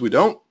 sometimes we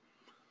don't.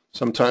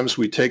 Sometimes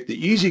we take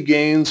the easy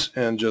gains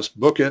and just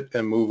book it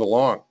and move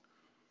along.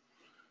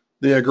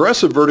 The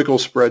aggressive vertical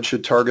spread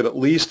should target at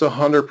least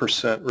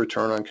 100%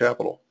 return on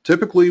capital.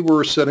 Typically,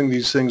 we're setting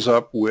these things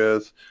up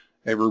with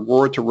a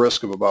reward to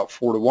risk of about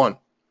 4 to 1.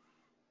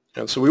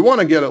 And so we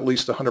want to get at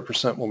least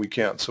 100% when we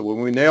can. So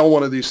when we nail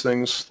one of these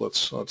things,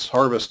 let's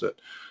harvest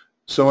it.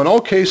 So in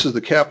all cases,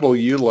 the capital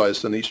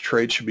utilized in each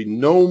trade should be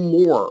no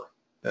more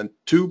than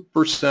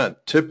 2%,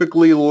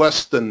 typically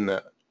less than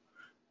that,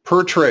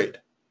 per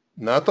trade.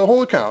 Not the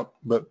whole account,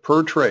 but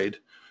per trade,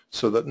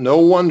 so that no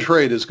one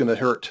trade is going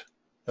to hurt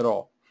at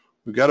all.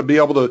 We've got to be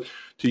able to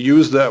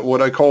use that,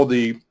 what I call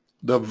the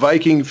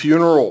Viking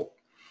funeral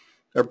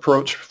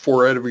approach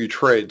for every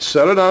trade.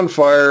 Set it on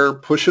fire,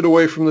 push it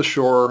away from the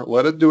shore,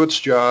 let it do its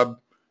job.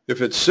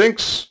 If it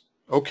sinks,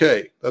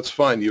 okay, that's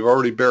fine. You've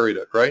already buried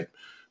it, right?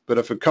 But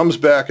if it comes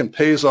back and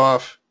pays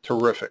off,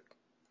 terrific.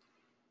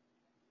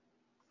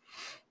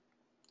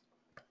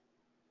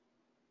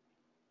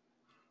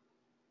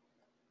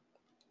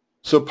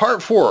 So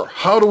part 4,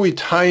 how do we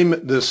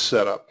time this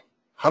setup?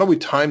 How do we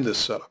time this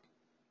setup?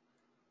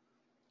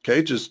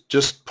 Okay,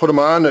 just put them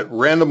on at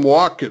random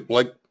walk,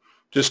 like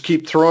just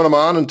keep throwing them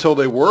on until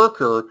they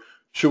work, or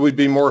should we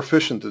be more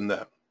efficient than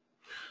that?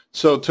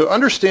 So to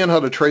understand how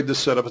to trade this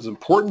setup, it's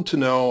important to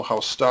know how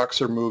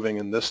stocks are moving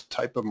in this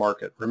type of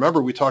market.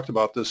 Remember, we talked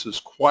about this as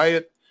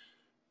quiet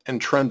and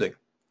trending.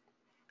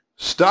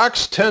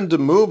 Stocks tend to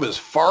move as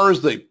far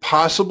as they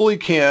possibly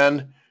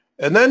can,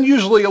 and then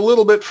usually a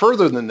little bit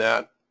further than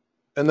that,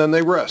 and then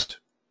they rest.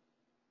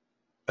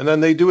 And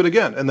then they do it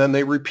again, and then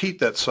they repeat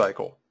that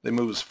cycle. They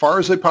move as far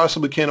as they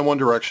possibly can in one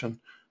direction,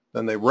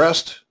 then they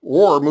rest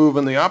or move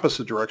in the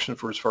opposite direction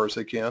for as far as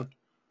they can,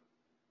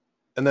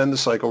 and then the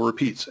cycle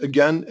repeats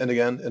again and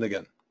again and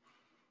again.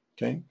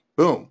 Okay,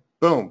 boom,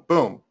 boom,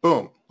 boom,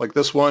 boom, like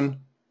this one,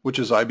 which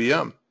is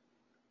IBM.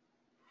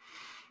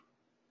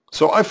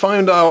 So I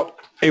found out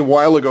a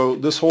while ago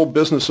this whole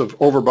business of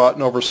overbought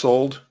and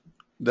oversold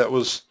that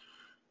was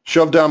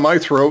shoved down my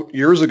throat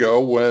years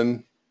ago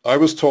when I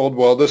was told,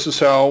 well, this is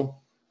how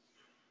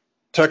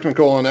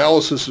technical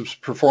analysis is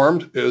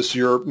performed, is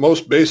your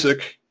most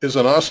basic is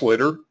an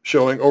oscillator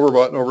showing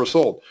overbought and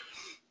oversold.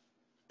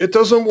 It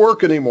doesn't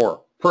work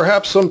anymore.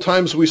 Perhaps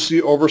sometimes we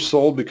see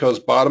oversold because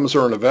bottoms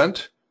are an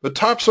event, but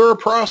tops are a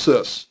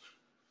process.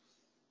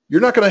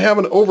 You're not going to have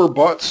an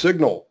overbought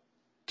signal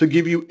to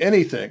give you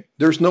anything.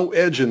 There's no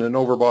edge in an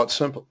overbought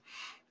symbol,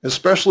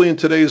 especially in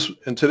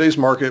today's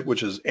market,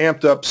 which is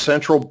amped up,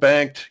 central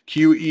banked,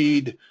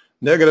 QE'd,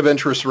 negative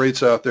interest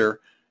rates out there.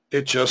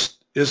 It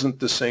just isn't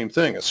the same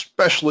thing,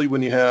 especially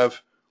when you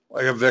have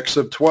like a VIX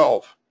of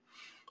 12.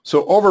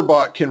 So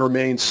overbought can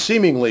remain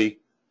seemingly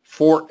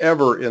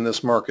forever in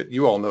this market.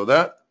 You all know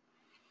that.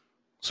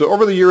 So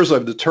over the years,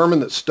 I've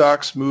determined that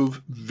stocks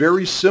move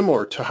very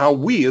similar to how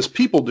we as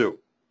people do.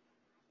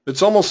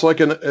 It's almost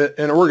like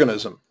an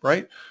organism,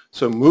 right?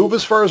 So move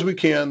as far as we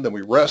can, then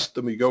we rest,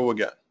 then we go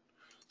again.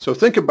 So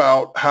think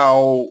about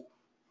how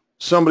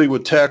somebody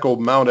would tackle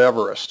Mount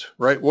Everest,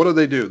 right? What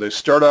do? They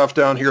start off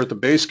down here at the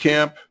base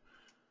camp.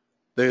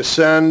 They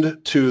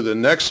ascend to the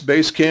next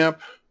base camp.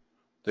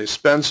 They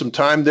spend some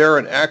time there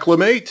and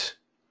acclimate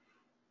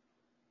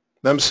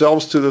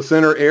themselves to the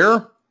thinner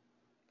air,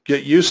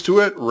 get used to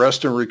it,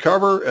 rest and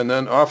recover, and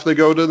then off they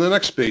go to the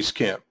next base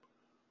camp.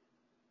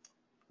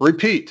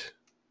 Repeat.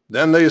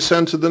 Then they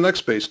ascend to the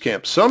next base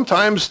camp.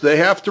 Sometimes they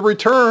have to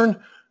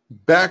return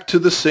back to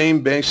the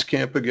same base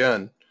camp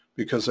again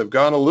because they've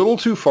gone a little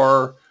too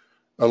far,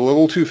 a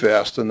little too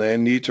fast, and they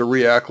need to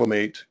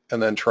reacclimate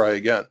and then try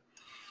again.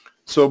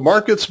 So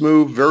markets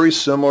move very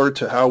similar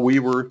to how we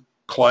were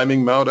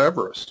climbing Mount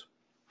Everest.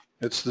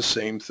 It's the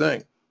same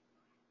thing.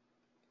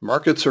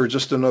 Markets are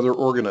just another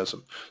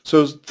organism.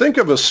 So think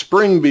of a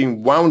spring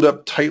being wound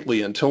up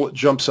tightly until it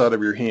jumps out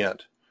of your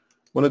hand.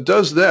 When it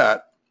does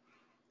that,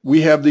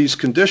 we have these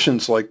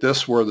conditions like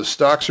this where the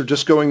stocks are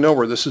just going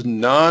nowhere. This is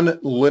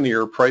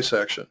non-linear price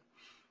action,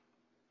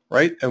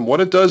 right? And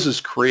what it does is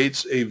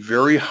creates a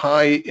very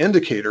high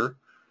indicator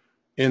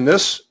in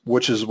this,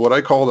 which is what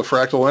I call the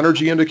fractal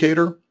energy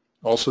indicator,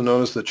 also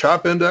known as the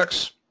CHOP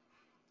index,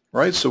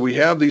 right? So we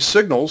have these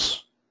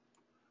signals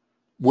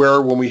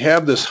where when we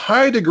have this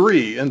high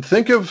degree, and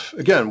think of,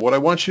 again, what I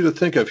want you to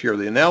think of here,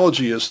 the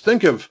analogy is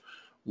think of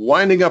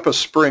winding up a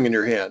spring in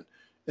your hand.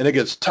 And it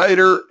gets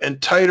tighter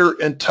and tighter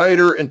and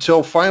tighter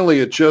until finally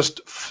it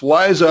just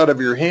flies out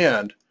of your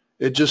hand.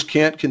 It just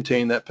can't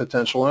contain that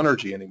potential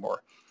energy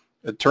anymore.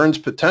 It turns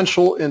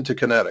potential into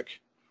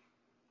kinetic.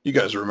 You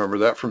guys remember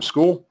that from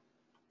school?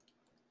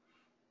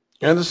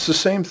 And it's the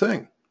same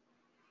thing.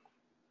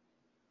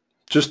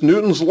 Just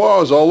Newton's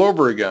laws all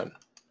over again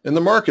in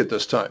the market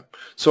this time.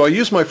 So I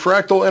use my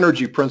fractal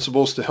energy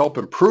principles to help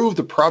improve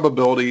the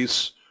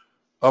probabilities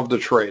of the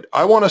trade.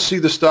 I want to see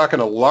the stock in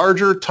a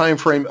larger time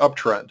frame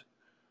uptrend,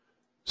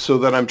 so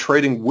that I'm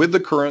trading with the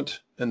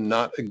current and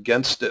not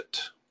against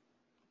it.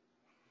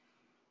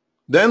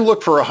 Then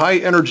look for a high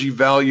energy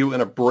value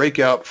and a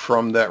breakout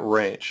from that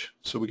range.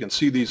 So we can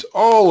see these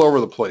all over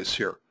the place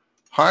here.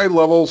 High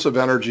levels of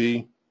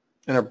energy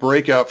and a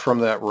breakout from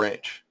that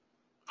range.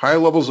 High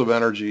levels of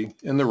energy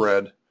in the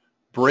red,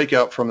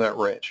 breakout from that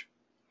range.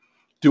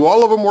 Do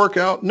all of them work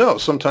out? No.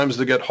 Sometimes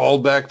they get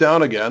hauled back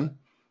down again.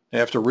 They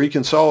have to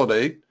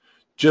reconsolidate.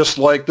 Just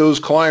like those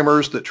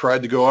climbers that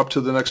tried to go up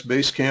to the next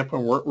base camp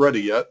and weren't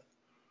ready yet.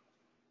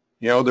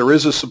 You know, there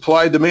is a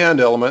supply-demand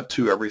element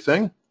to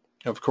everything,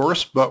 of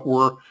course, but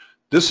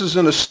this is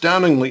an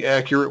astoundingly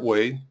accurate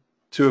way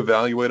to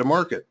evaluate a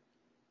market.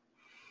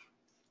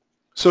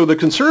 So the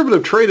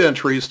conservative trade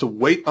entry is to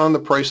wait on the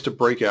price to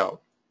break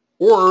out.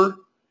 Or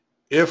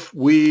if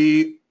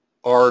we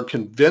are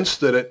convinced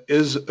that it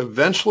is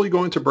eventually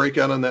going to break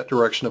out in that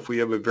direction, if we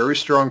have a very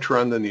strong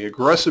trend, then the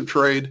aggressive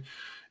trade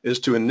is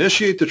to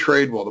initiate the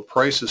trade while the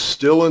price is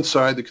still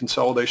inside the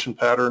consolidation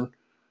pattern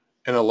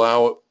and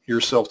allow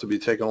yourself to be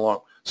taken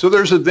along. So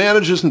there's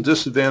advantages and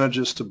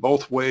disadvantages to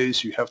both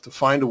ways. You have to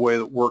find a way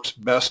that works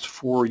best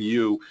for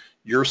you,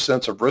 your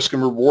sense of risk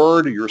and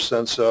reward, your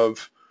sense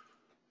of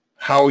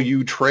how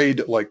you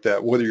trade like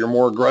that, whether you're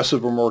more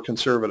aggressive or more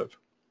conservative.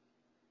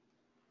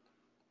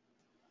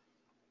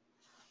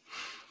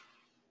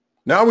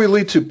 Now we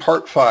lead to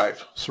part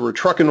 5. So we're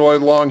trucking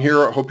right along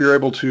here. I hope you're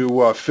able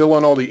to fill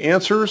in all the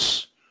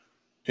answers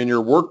in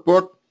your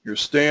workbook. You're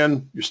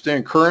staying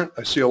current.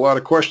 I see a lot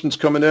of questions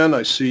coming in.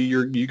 I see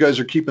you guys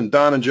are keeping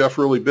Don and Jeff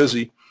really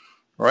busy.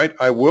 All right,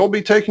 I will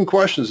be taking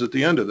questions at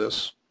the end of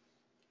this.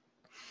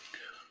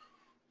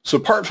 So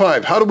part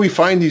 5, how do we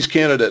find these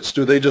candidates?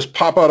 Do they just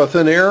pop out of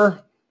thin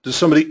air? Does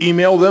somebody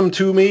email them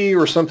to me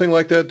or something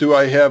like that? Do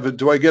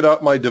I get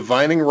out my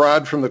divining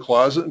rod from the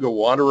closet and go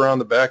wander around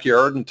the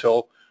backyard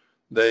until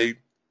they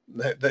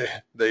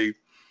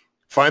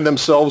find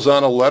themselves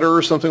on a letter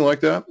or something like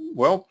that?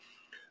 Well,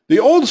 the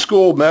old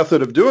school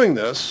method of doing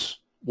this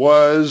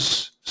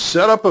was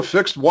set up a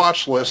fixed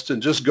watch list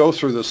and just go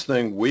through this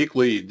thing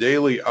weekly,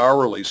 daily,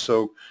 hourly.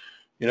 So,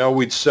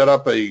 we'd set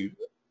up a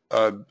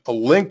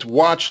linked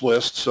watch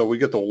list. So we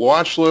get the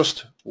watch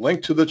list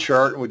linked to the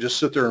chart, and we just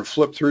sit there and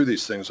flip through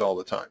these things all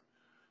the time.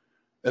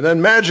 And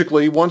then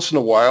magically, once in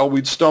a while,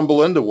 we'd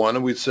stumble into one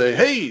and we'd say,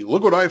 hey,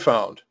 look what I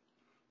found.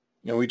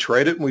 We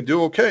trade it and we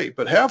do okay.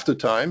 But half the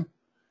time,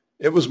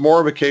 it was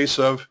more of a case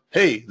of,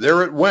 hey,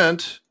 there it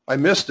went. I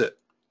missed it.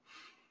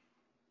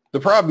 The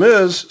problem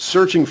is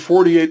searching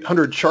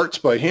 4,800 charts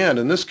by hand.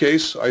 In this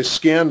case, I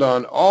scanned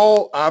on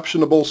all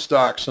optionable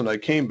stocks and I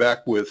came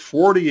back with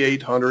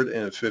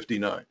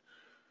 4,859.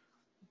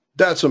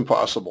 That's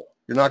impossible.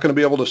 You're not going to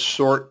be able to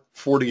sort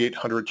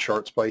 4,800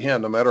 charts by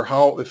hand, no matter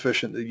how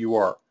efficient that you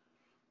are.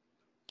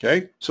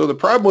 Okay? So the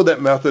problem with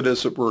that method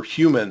is that we're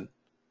human.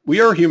 We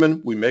are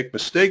human. We make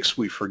mistakes.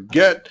 We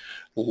forget.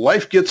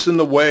 Life gets in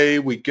the way.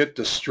 We get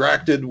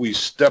distracted. We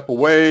step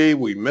away.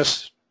 We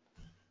miss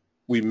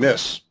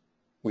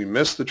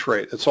the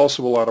trade. It's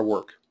also a lot of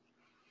work.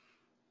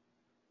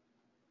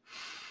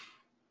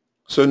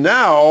 So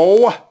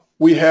now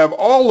we have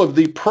all of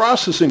the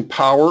processing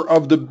power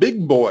of the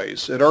big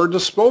boys at our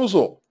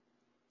disposal.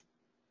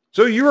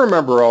 So you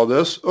remember all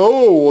this.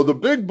 Oh, the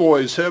big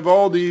boys have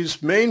all these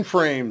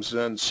mainframes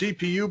and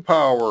CPU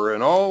power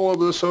and all of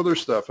this other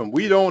stuff, and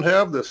we don't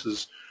have this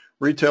as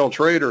retail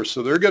traders,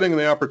 so they're getting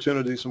the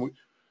opportunities. And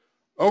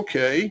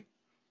okay.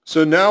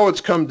 So now it's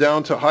come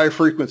down to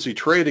high-frequency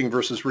trading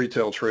versus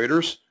retail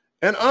traders,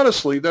 and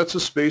honestly, that's a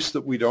space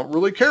that we don't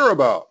really care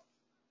about.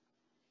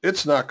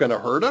 It's not going to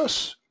hurt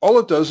us. All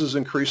it does is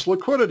increase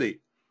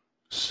liquidity.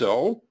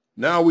 So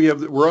now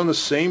we're on the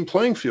same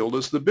playing field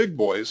as the big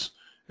boys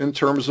in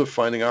terms of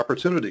finding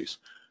opportunities.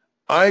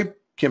 I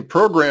can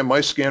program my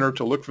scanner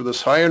to look for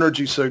this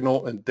high-energy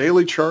signal in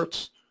daily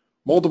charts,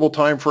 multiple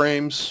time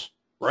frames,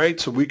 right?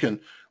 So we can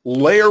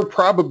layer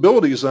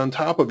probabilities on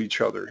top of each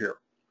other here.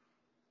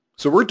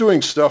 So we're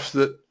doing stuff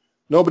that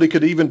nobody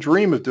could even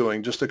dream of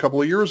doing just a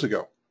couple of years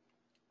ago.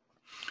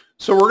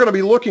 So we're going to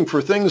be looking for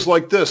things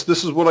like this.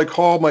 This is what I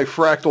call my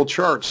fractal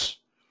charts,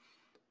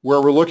 where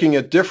we're looking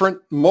at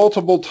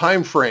multiple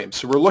time frames.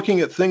 So we're looking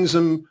at things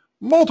in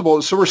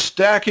multiple. So we're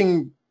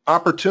stacking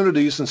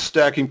opportunities and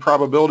stacking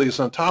probabilities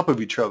on top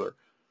of each other.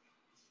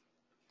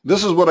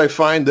 This is what I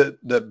find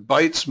that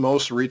bites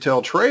most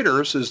retail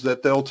traders, is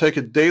that they'll take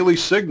a daily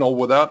signal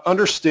without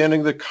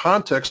understanding the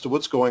context of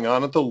what's going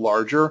on at the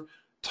larger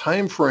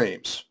time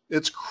frames.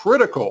 It's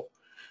critical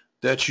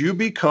that you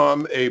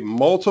become a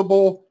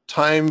multiple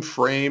time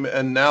frame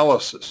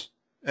analyst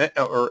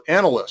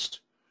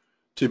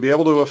to be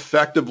able to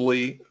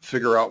effectively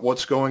figure out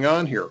what's going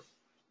on here.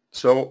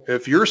 So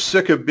if you're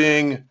sick of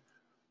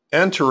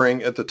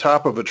entering at the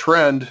top of a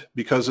trend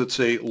because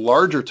it's a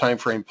larger time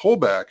frame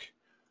pullback,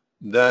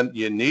 then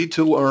you need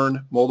to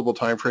learn multiple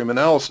time frame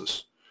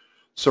analysis.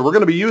 So we're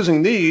going to be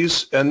using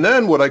these, and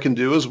then what I can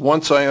do is,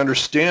 once I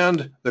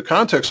understand the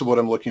context of what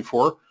I'm looking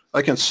for,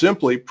 I can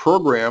simply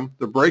program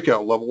the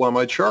breakout level on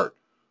my chart.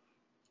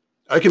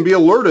 I can be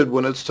alerted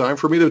when it's time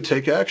for me to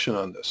take action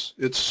on this.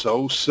 It's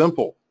so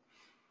simple.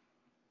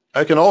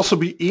 I can also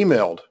be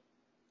emailed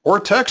or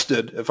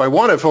texted if I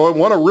want. If I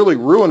want to really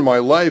ruin my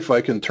life,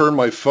 I can turn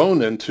my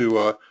phone into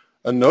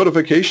a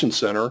notification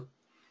center,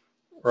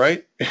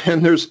 right?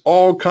 And there's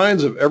all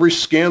kinds of, every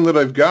scan that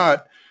I've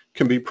got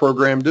can be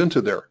programmed into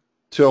there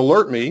to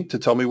alert me, to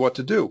tell me what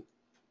to do.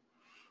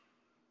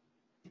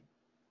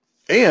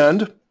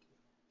 And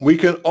we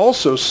can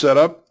also set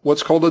up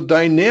what's called a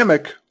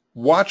dynamic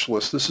watch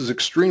list. This is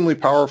extremely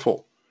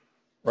powerful,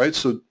 right?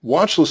 So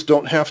watch lists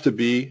don't have to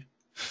be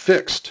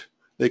fixed.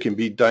 They can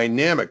be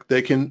dynamic.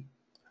 They can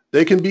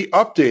be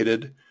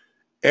updated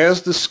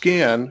as the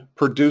scan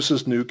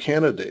produces new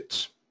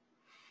candidates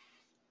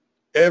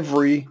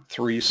every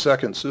 3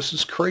 seconds. This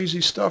is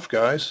crazy stuff,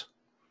 guys.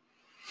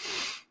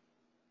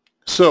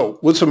 So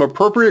with some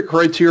appropriate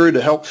criteria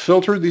to help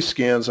filter these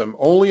scans, I'm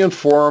only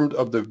informed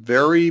of the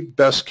very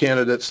best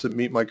candidates that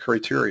meet my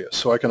criteria.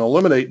 So I can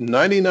eliminate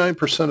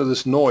 99% of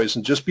this noise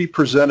and just be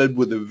presented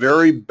with the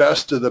very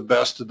best of the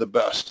best of the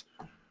best.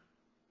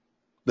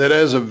 That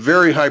has a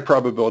very high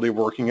probability of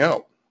working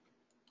out.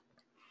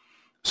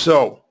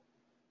 So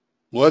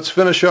let's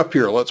finish up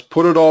here. Let's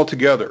put it all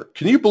together.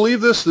 Can you believe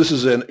this? This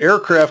is an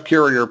aircraft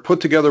carrier put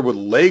together with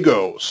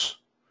Legos.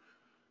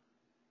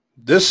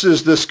 This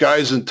is this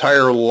guy's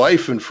entire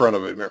life in front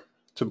of him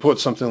to put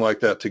something like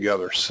that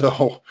together.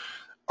 So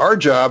Our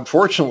job,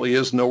 fortunately,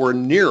 is nowhere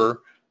near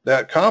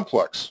that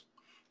complex.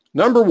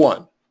 Number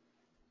one,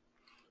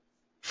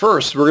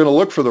 first, we're going to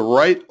look for the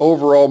right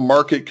overall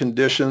market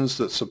conditions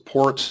that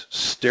supports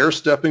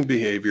stair-stepping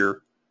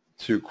behavior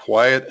through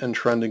quiet and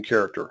trending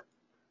character,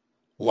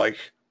 like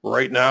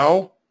right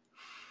now.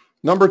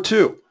 Number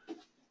two,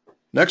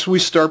 next we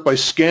start by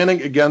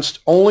scanning against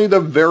only the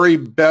very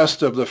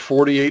best of the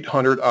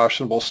 4,800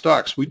 optionable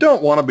stocks. We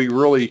don't want to be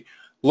really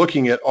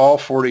looking at all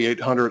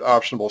 4,800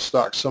 optionable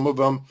stocks. Some of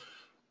them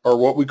are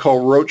what we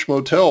call roach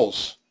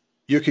motels.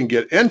 You can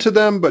get into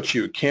them, but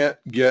you can't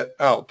get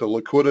out. The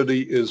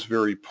liquidity is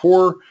very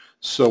poor,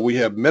 so we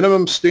have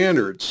minimum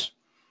standards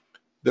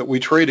that we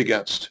trade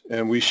against,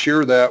 and we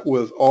share that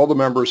with all the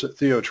members at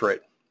TheoTrade.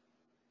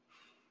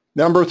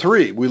 Number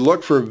three, we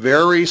look for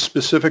very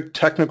specific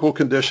technical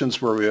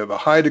conditions where we have a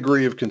high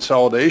degree of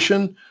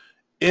consolidation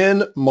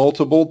in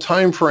multiple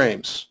time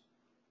frames.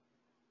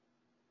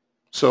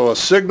 So a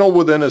signal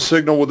within a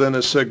signal within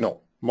a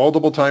signal,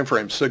 multiple time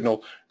frame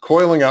signal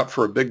coiling out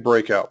for a big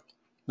breakout.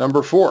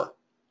 Number four,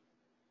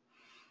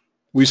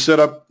 we set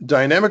up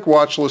dynamic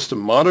watch lists to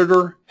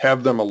monitor,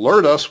 have them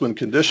alert us when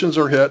conditions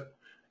are hit,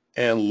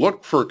 and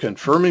look for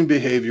confirming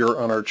behavior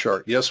on our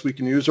chart. Yes, we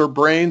can use our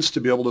brains to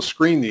be able to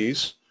screen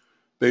these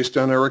based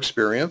on our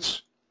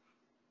experience.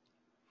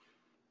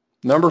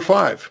 Number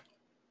five,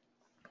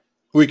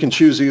 we can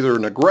choose either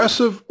an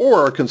aggressive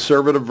or a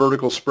conservative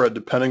vertical spread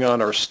depending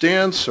on our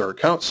stance, our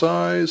account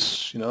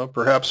size.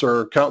 Perhaps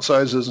our account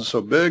size isn't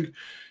so big,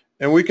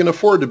 and we can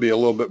afford to be a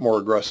little bit more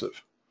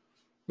aggressive.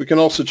 We can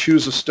also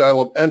choose a style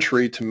of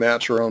entry to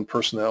match our own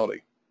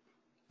personality.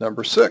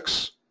 Number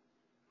six,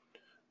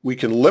 we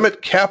can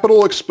limit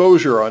capital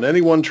exposure on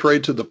any one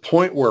trade to the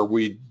point where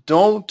we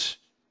don't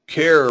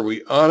care.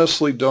 We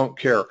honestly don't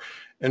care.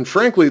 And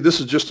frankly, this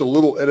is just a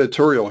little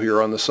editorial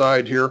here on the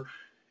side here.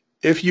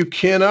 If you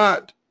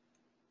cannot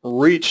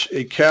reach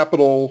a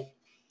capital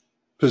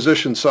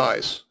position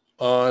size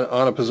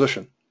on a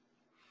position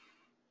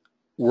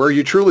where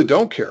you truly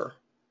don't care,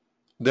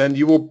 then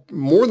you will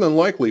more than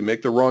likely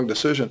make the wrong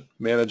decision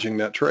managing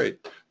that trade.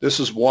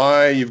 This is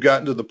why you've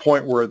gotten to the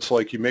point where it's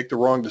like you make the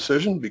wrong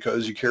decision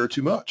because you care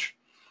too much.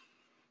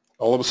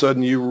 All of a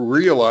sudden you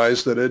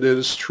realize that it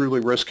is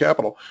truly risk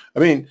capital. I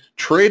mean,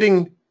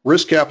 trading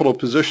risk capital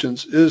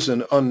positions is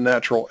an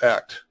unnatural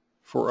act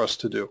for us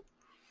to do.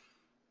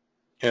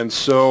 And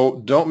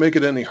so don't make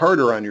it any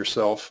harder on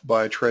yourself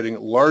by trading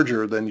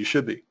larger than you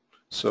should be.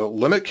 So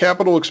limit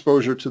capital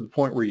exposure to the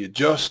point where you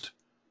just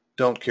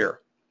don't care.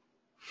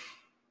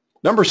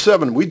 Number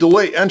seven, we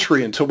delay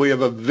entry until we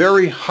have a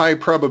very high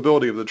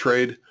probability of the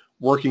trade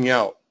working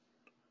out.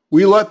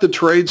 We let the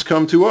trades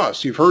come to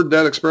us. You've heard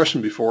that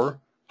expression before.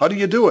 How do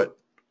you do it?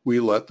 We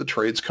let the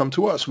trades come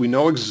to us. We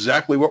know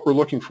exactly what we're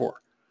looking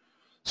for.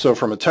 So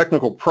from a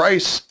technical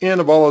price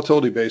and a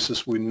volatility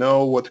basis, we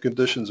know what the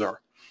conditions are.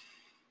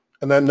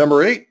 And then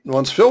number eight,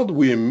 once filled,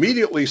 we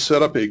immediately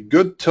set up a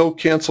good till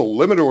cancel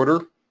limit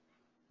order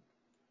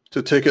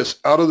to take us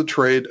out of the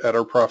trade at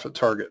our profit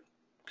target.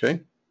 Okay?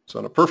 So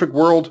in a perfect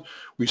world,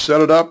 we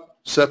set it up,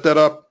 set that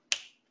up,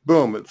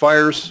 boom, it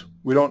fires.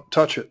 We don't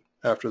touch it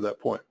after that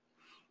point.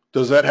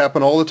 Does that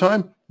happen all the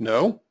time?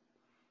 No.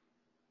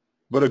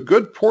 But a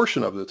good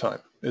portion of the time,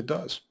 it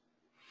does.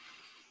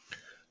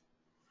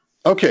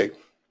 Okay.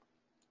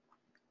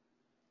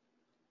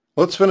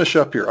 Let's finish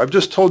up here. I've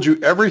just told you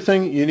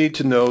everything you need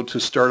to know to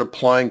start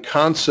applying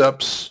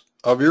concepts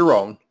of your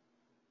own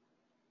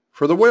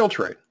for the whale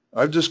trade.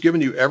 I've just given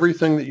you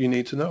everything that you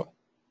need to know.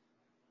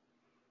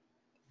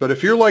 But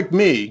if you're like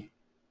me,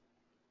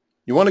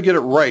 you want to get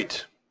it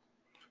right.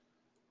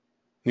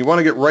 You want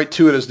to get right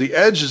to it, as the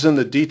edge is in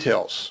the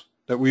details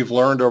that we've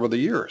learned over the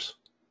years.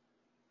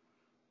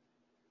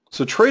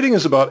 So trading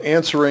is about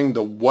answering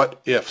the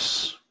what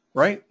ifs,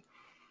 right?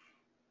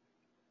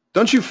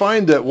 Don't you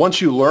find that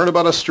once you learn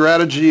about a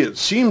strategy, it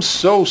seems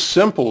so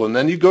simple, and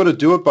then you go to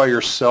do it by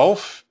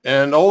yourself,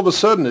 and all of a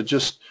sudden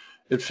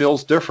it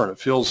feels different. It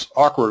feels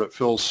awkward. It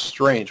feels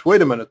strange.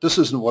 Wait a minute, this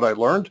isn't what I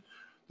learned.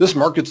 This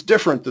market's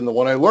different than the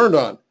one I learned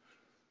on.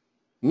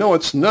 No,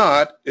 it's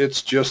not.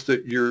 It's just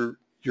that you're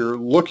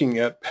looking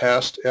at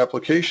past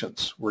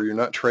applications where you're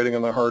not trading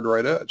on the hard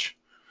right edge.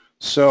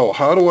 So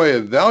how do I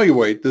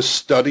evaluate this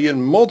study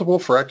in multiple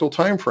fractal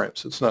time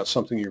frames? It's not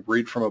something you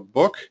read from a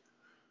book.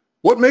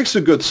 What makes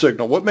a good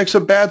signal? What makes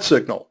a bad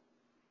signal?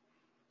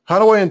 How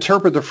do I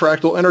interpret the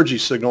fractal energy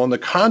signal in the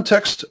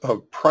context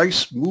of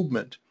price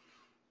movement?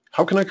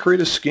 How can I create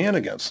a scan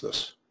against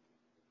this?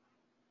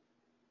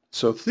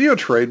 So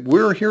TheoTrade,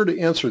 we're here to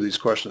answer these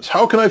questions.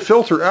 How can I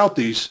filter out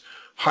these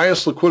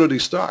highest liquidity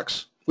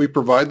stocks? We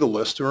provide the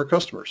list to our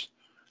customers.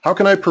 How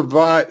can I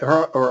provide,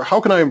 or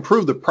how can I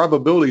improve the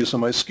probabilities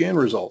of my scan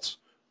results?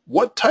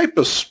 What type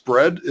of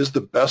spread is the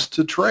best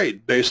to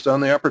trade based on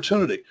the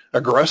opportunity?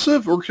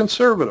 Aggressive or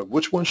conservative?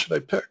 Which one should I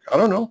pick? I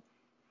don't know.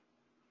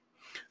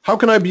 How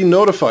can I be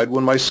notified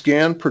when my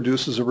scan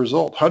produces a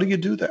result? How do you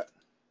do that?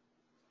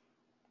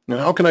 And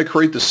how can I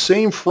create the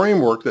same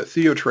framework that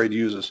TheoTrade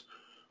uses?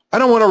 I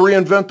don't want to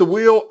reinvent the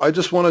wheel. I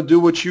just want to do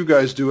what you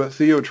guys do at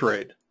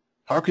TheoTrade.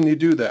 How can you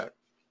do that?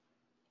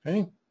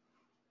 Okay.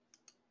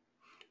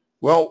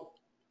 Well,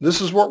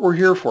 this is what we're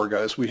here for,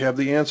 guys. We have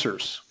the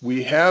answers.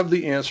 We have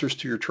the answers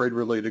to your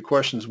trade-related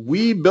questions.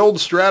 We build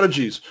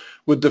strategies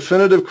with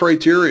definitive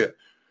criteria.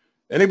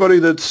 Anybody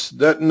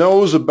that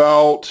knows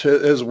about,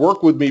 has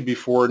worked with me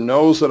before,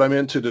 knows that I'm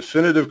into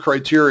definitive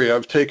criteria.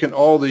 I've taken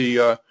all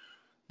the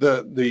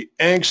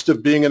angst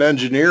of being an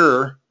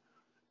engineer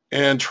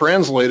and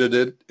translated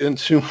it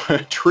into my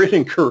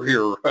trading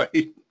career,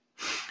 right?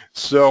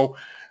 So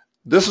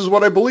this is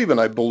what I believe in.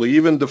 I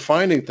believe in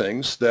defining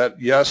things that,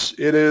 yes,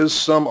 it is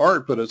some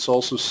art, but it's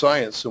also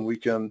science, and we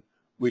can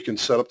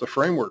set up the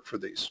framework for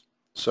these.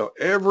 So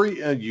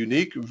every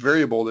unique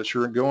variable that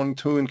you're going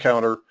to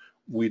encounter,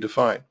 we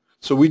define.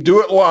 So we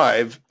do it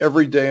live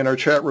every day in our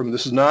chat room.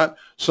 This is not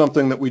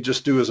something that we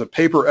just do as a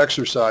paper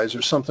exercise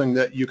or something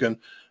that you can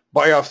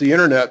buy off the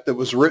internet that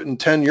was written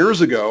 10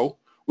 years ago,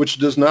 which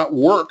does not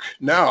work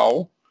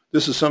now.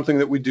 This is something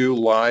that we do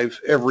live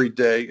every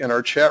day in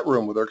our chat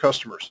room with our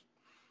customers.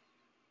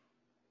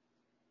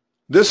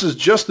 This is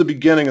just the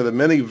beginning of the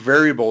many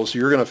variables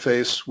you're going to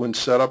face when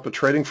set up a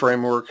trading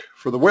framework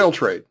for the whale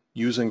trade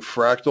using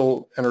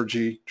fractal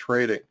energy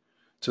trading.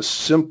 It's a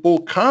simple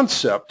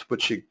concept,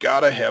 but you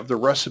got to have the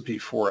recipe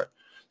for it.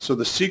 So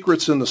the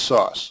secret's in the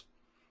sauce.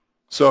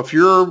 So if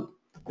you're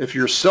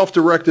a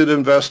self-directed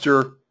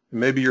investor,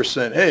 maybe you're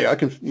saying, hey, I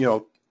can,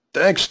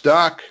 thanks,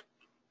 Doc,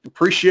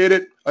 appreciate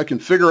it. I can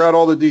figure out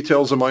all the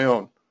details on my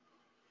own.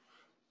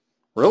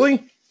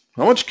 Really?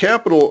 How much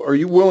capital are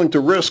you willing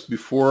to risk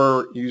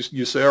before you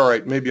say, all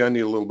right, maybe I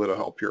need a little bit of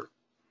help here?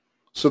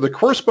 So the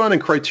corresponding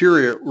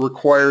criteria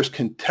requires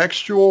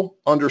contextual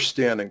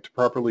understanding to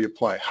properly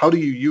apply. How do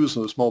you use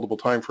those multiple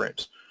time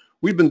frames?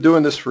 We've been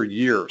doing this for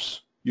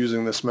years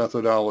using this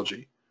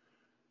methodology.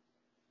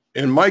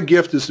 And my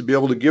gift is to be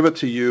able to give it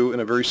to you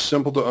in a very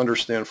simple to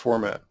understand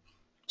format.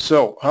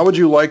 So how would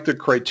you like the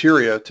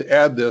criteria to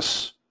add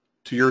this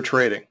to your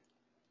trading?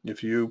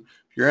 If your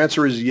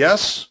answer is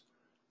yes,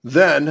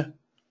 then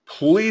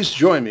please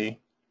join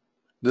me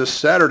this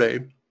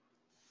Saturday.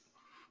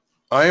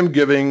 I am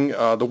giving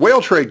the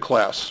whale trade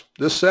class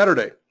this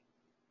Saturday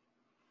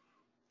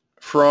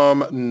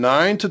from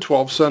 9 to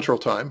 12 Central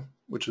Time,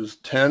 which is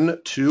 10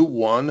 to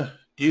 1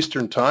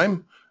 Eastern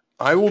Time.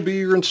 I will be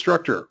your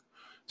instructor.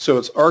 So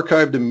it's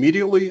archived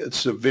immediately.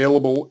 It's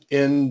available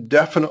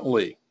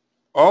indefinitely.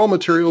 All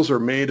materials are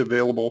made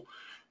available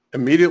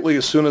immediately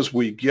as soon as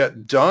we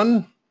get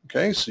done.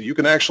 Okay, so you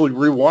can actually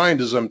rewind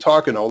as I'm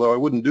talking, although I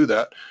wouldn't do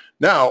that.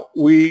 Now,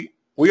 we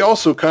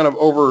also kind of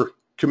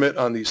overcommit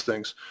on these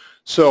things.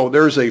 So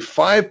there's a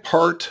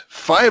 5-part,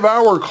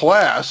 5-hour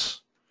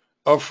class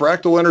of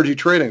fractal energy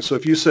trading. So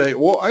if you say,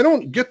 well, I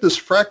don't get this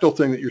fractal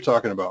thing that you're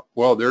talking about,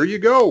 well, there you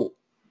go.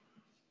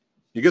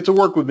 You get to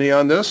work with me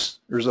on this.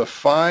 There's a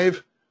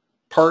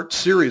 5-part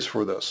series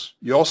for this.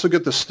 You also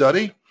get the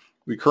study.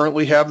 We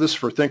currently have this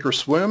for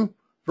thinkorswim.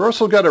 We've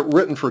also got it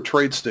written for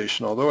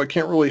TradeStation, although I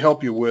can't really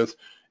help you with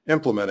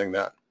implementing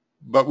that.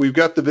 But we've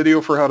got the video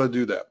for how to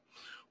do that.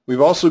 We've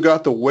also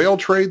got the whale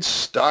trade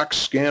stock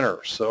scanner.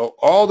 So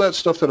all that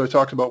stuff that I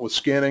talked about with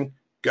scanning,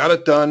 got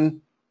it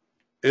done.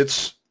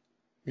 It's,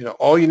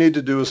 all you need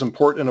to do is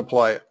import and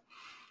apply it.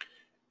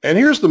 And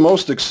here's the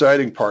most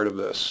exciting part of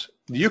this.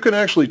 You can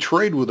actually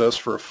trade with us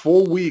for a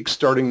full week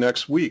starting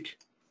next week.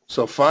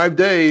 So 5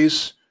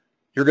 days,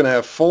 you're going to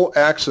have full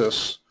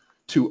access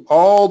to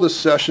all the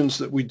sessions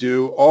that we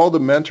do, all the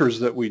mentors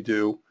that we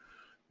do.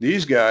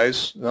 These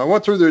guys, I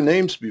went through their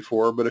names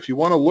before, but if you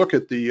want to look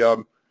at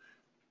the,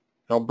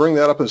 I'll bring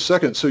that up in a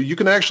second. So you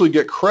can actually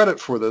get credit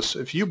for this.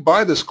 If you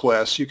buy this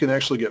class, you can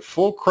actually get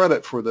full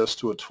credit for this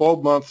to a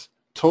 12-month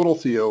Total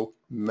Theo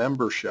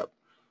membership.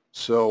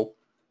 So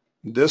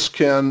this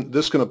can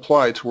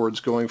apply towards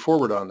going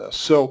forward on this.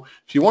 So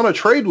if you want to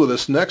trade with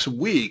us next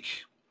week,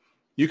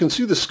 you can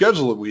see the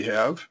schedule that we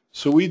have.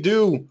 So we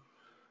do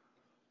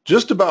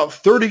just about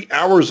 30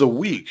 hours a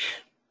week,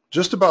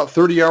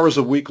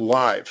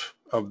 live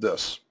of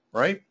this,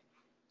 right?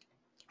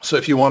 So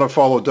if you want to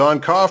follow Don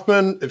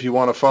Kaufman, if you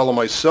want to follow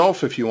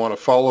myself, if you want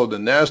to follow the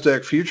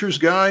NASDAQ futures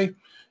guy,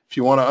 if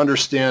you want to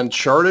understand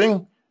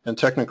charting and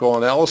technical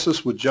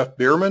analysis with Jeff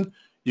Bierman,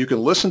 you can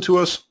listen to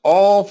us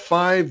all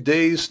 5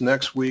 days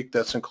next week.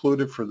 That's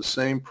included for the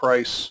same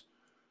price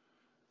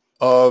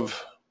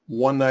of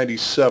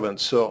 $197.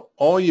 So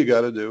all you got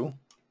to do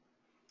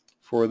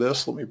for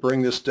this, let me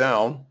bring this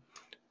down,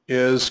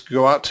 is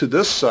go out to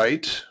this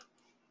site.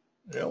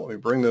 Yeah, let me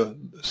bring the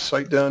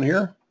site down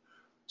here.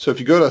 So if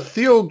you go to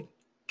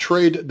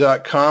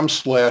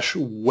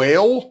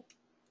TheoTrade.com/whale,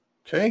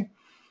 okay,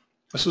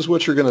 this is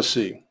what you're going to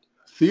see.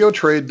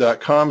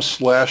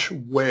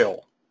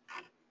 TheoTrade.com/whale.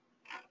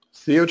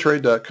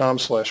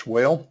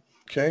 TheoTrade.com/whale,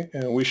 okay,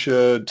 and we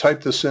should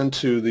type this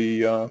into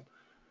the, I'm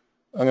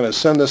going to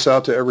send this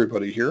out to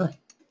everybody here.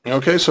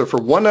 Okay, so for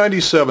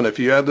 $197, if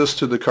you add this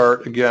to the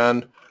cart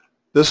again,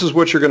 this is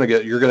what you're going to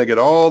get. You're going to get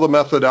all the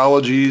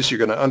methodologies. You're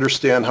going to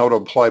understand how to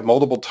apply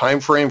multiple time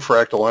frame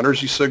fractal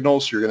energy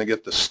signals. You're going to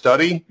get the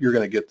study. You're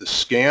going to get the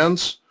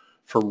scans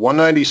for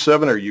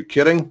 $197. Are you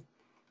kidding?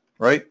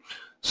 Right?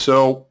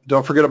 So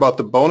don't forget about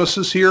the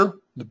bonuses here.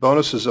 The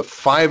bonus is a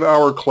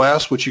 5-hour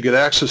class, which you get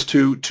access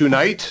to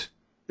tonight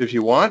if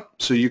you want.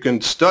 So you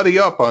can study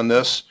up on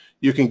this.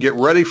 You can get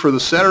ready for the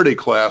Saturday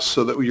class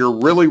so that you're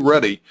really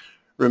ready.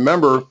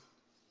 Remember,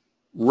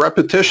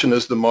 repetition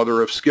is the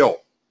mother of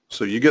skill.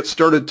 So you get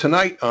started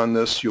tonight on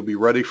this, you'll be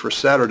ready for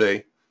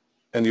Saturday,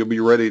 and you'll be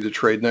ready to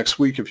trade next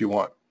week if you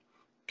want.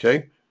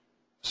 Okay?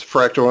 It's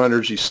fractal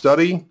energy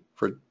study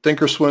for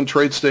thinkorswim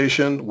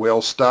TradeStation,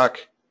 whale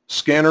stock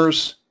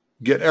scanners,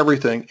 get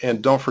everything,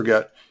 and don't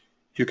forget,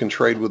 you can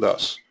trade with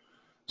us.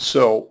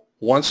 So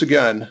once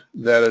again,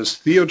 that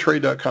is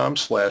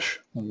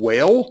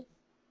TheoTrade.com/whale.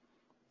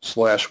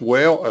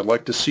 I'd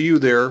like to see you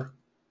there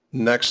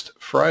next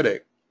Friday.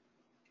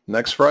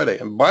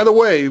 And by the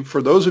way,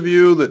 for those of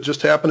you that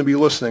just happen to be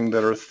listening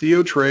that are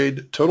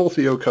TheoTrade, Total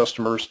Theo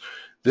customers,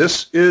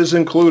 this is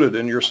included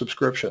in your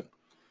subscription.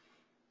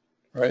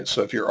 All right,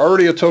 so if you're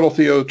already a Total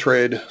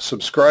TheoTrade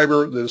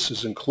subscriber, this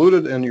is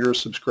included in your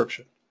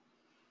subscription.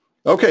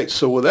 Okay,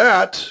 so with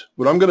that,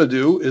 what I'm going to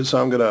do is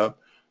I'm going to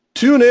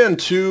tune in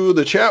to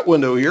the chat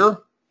window here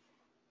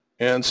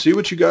and see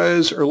what you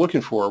guys are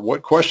looking for.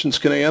 What questions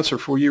can I answer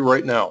for you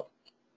right now?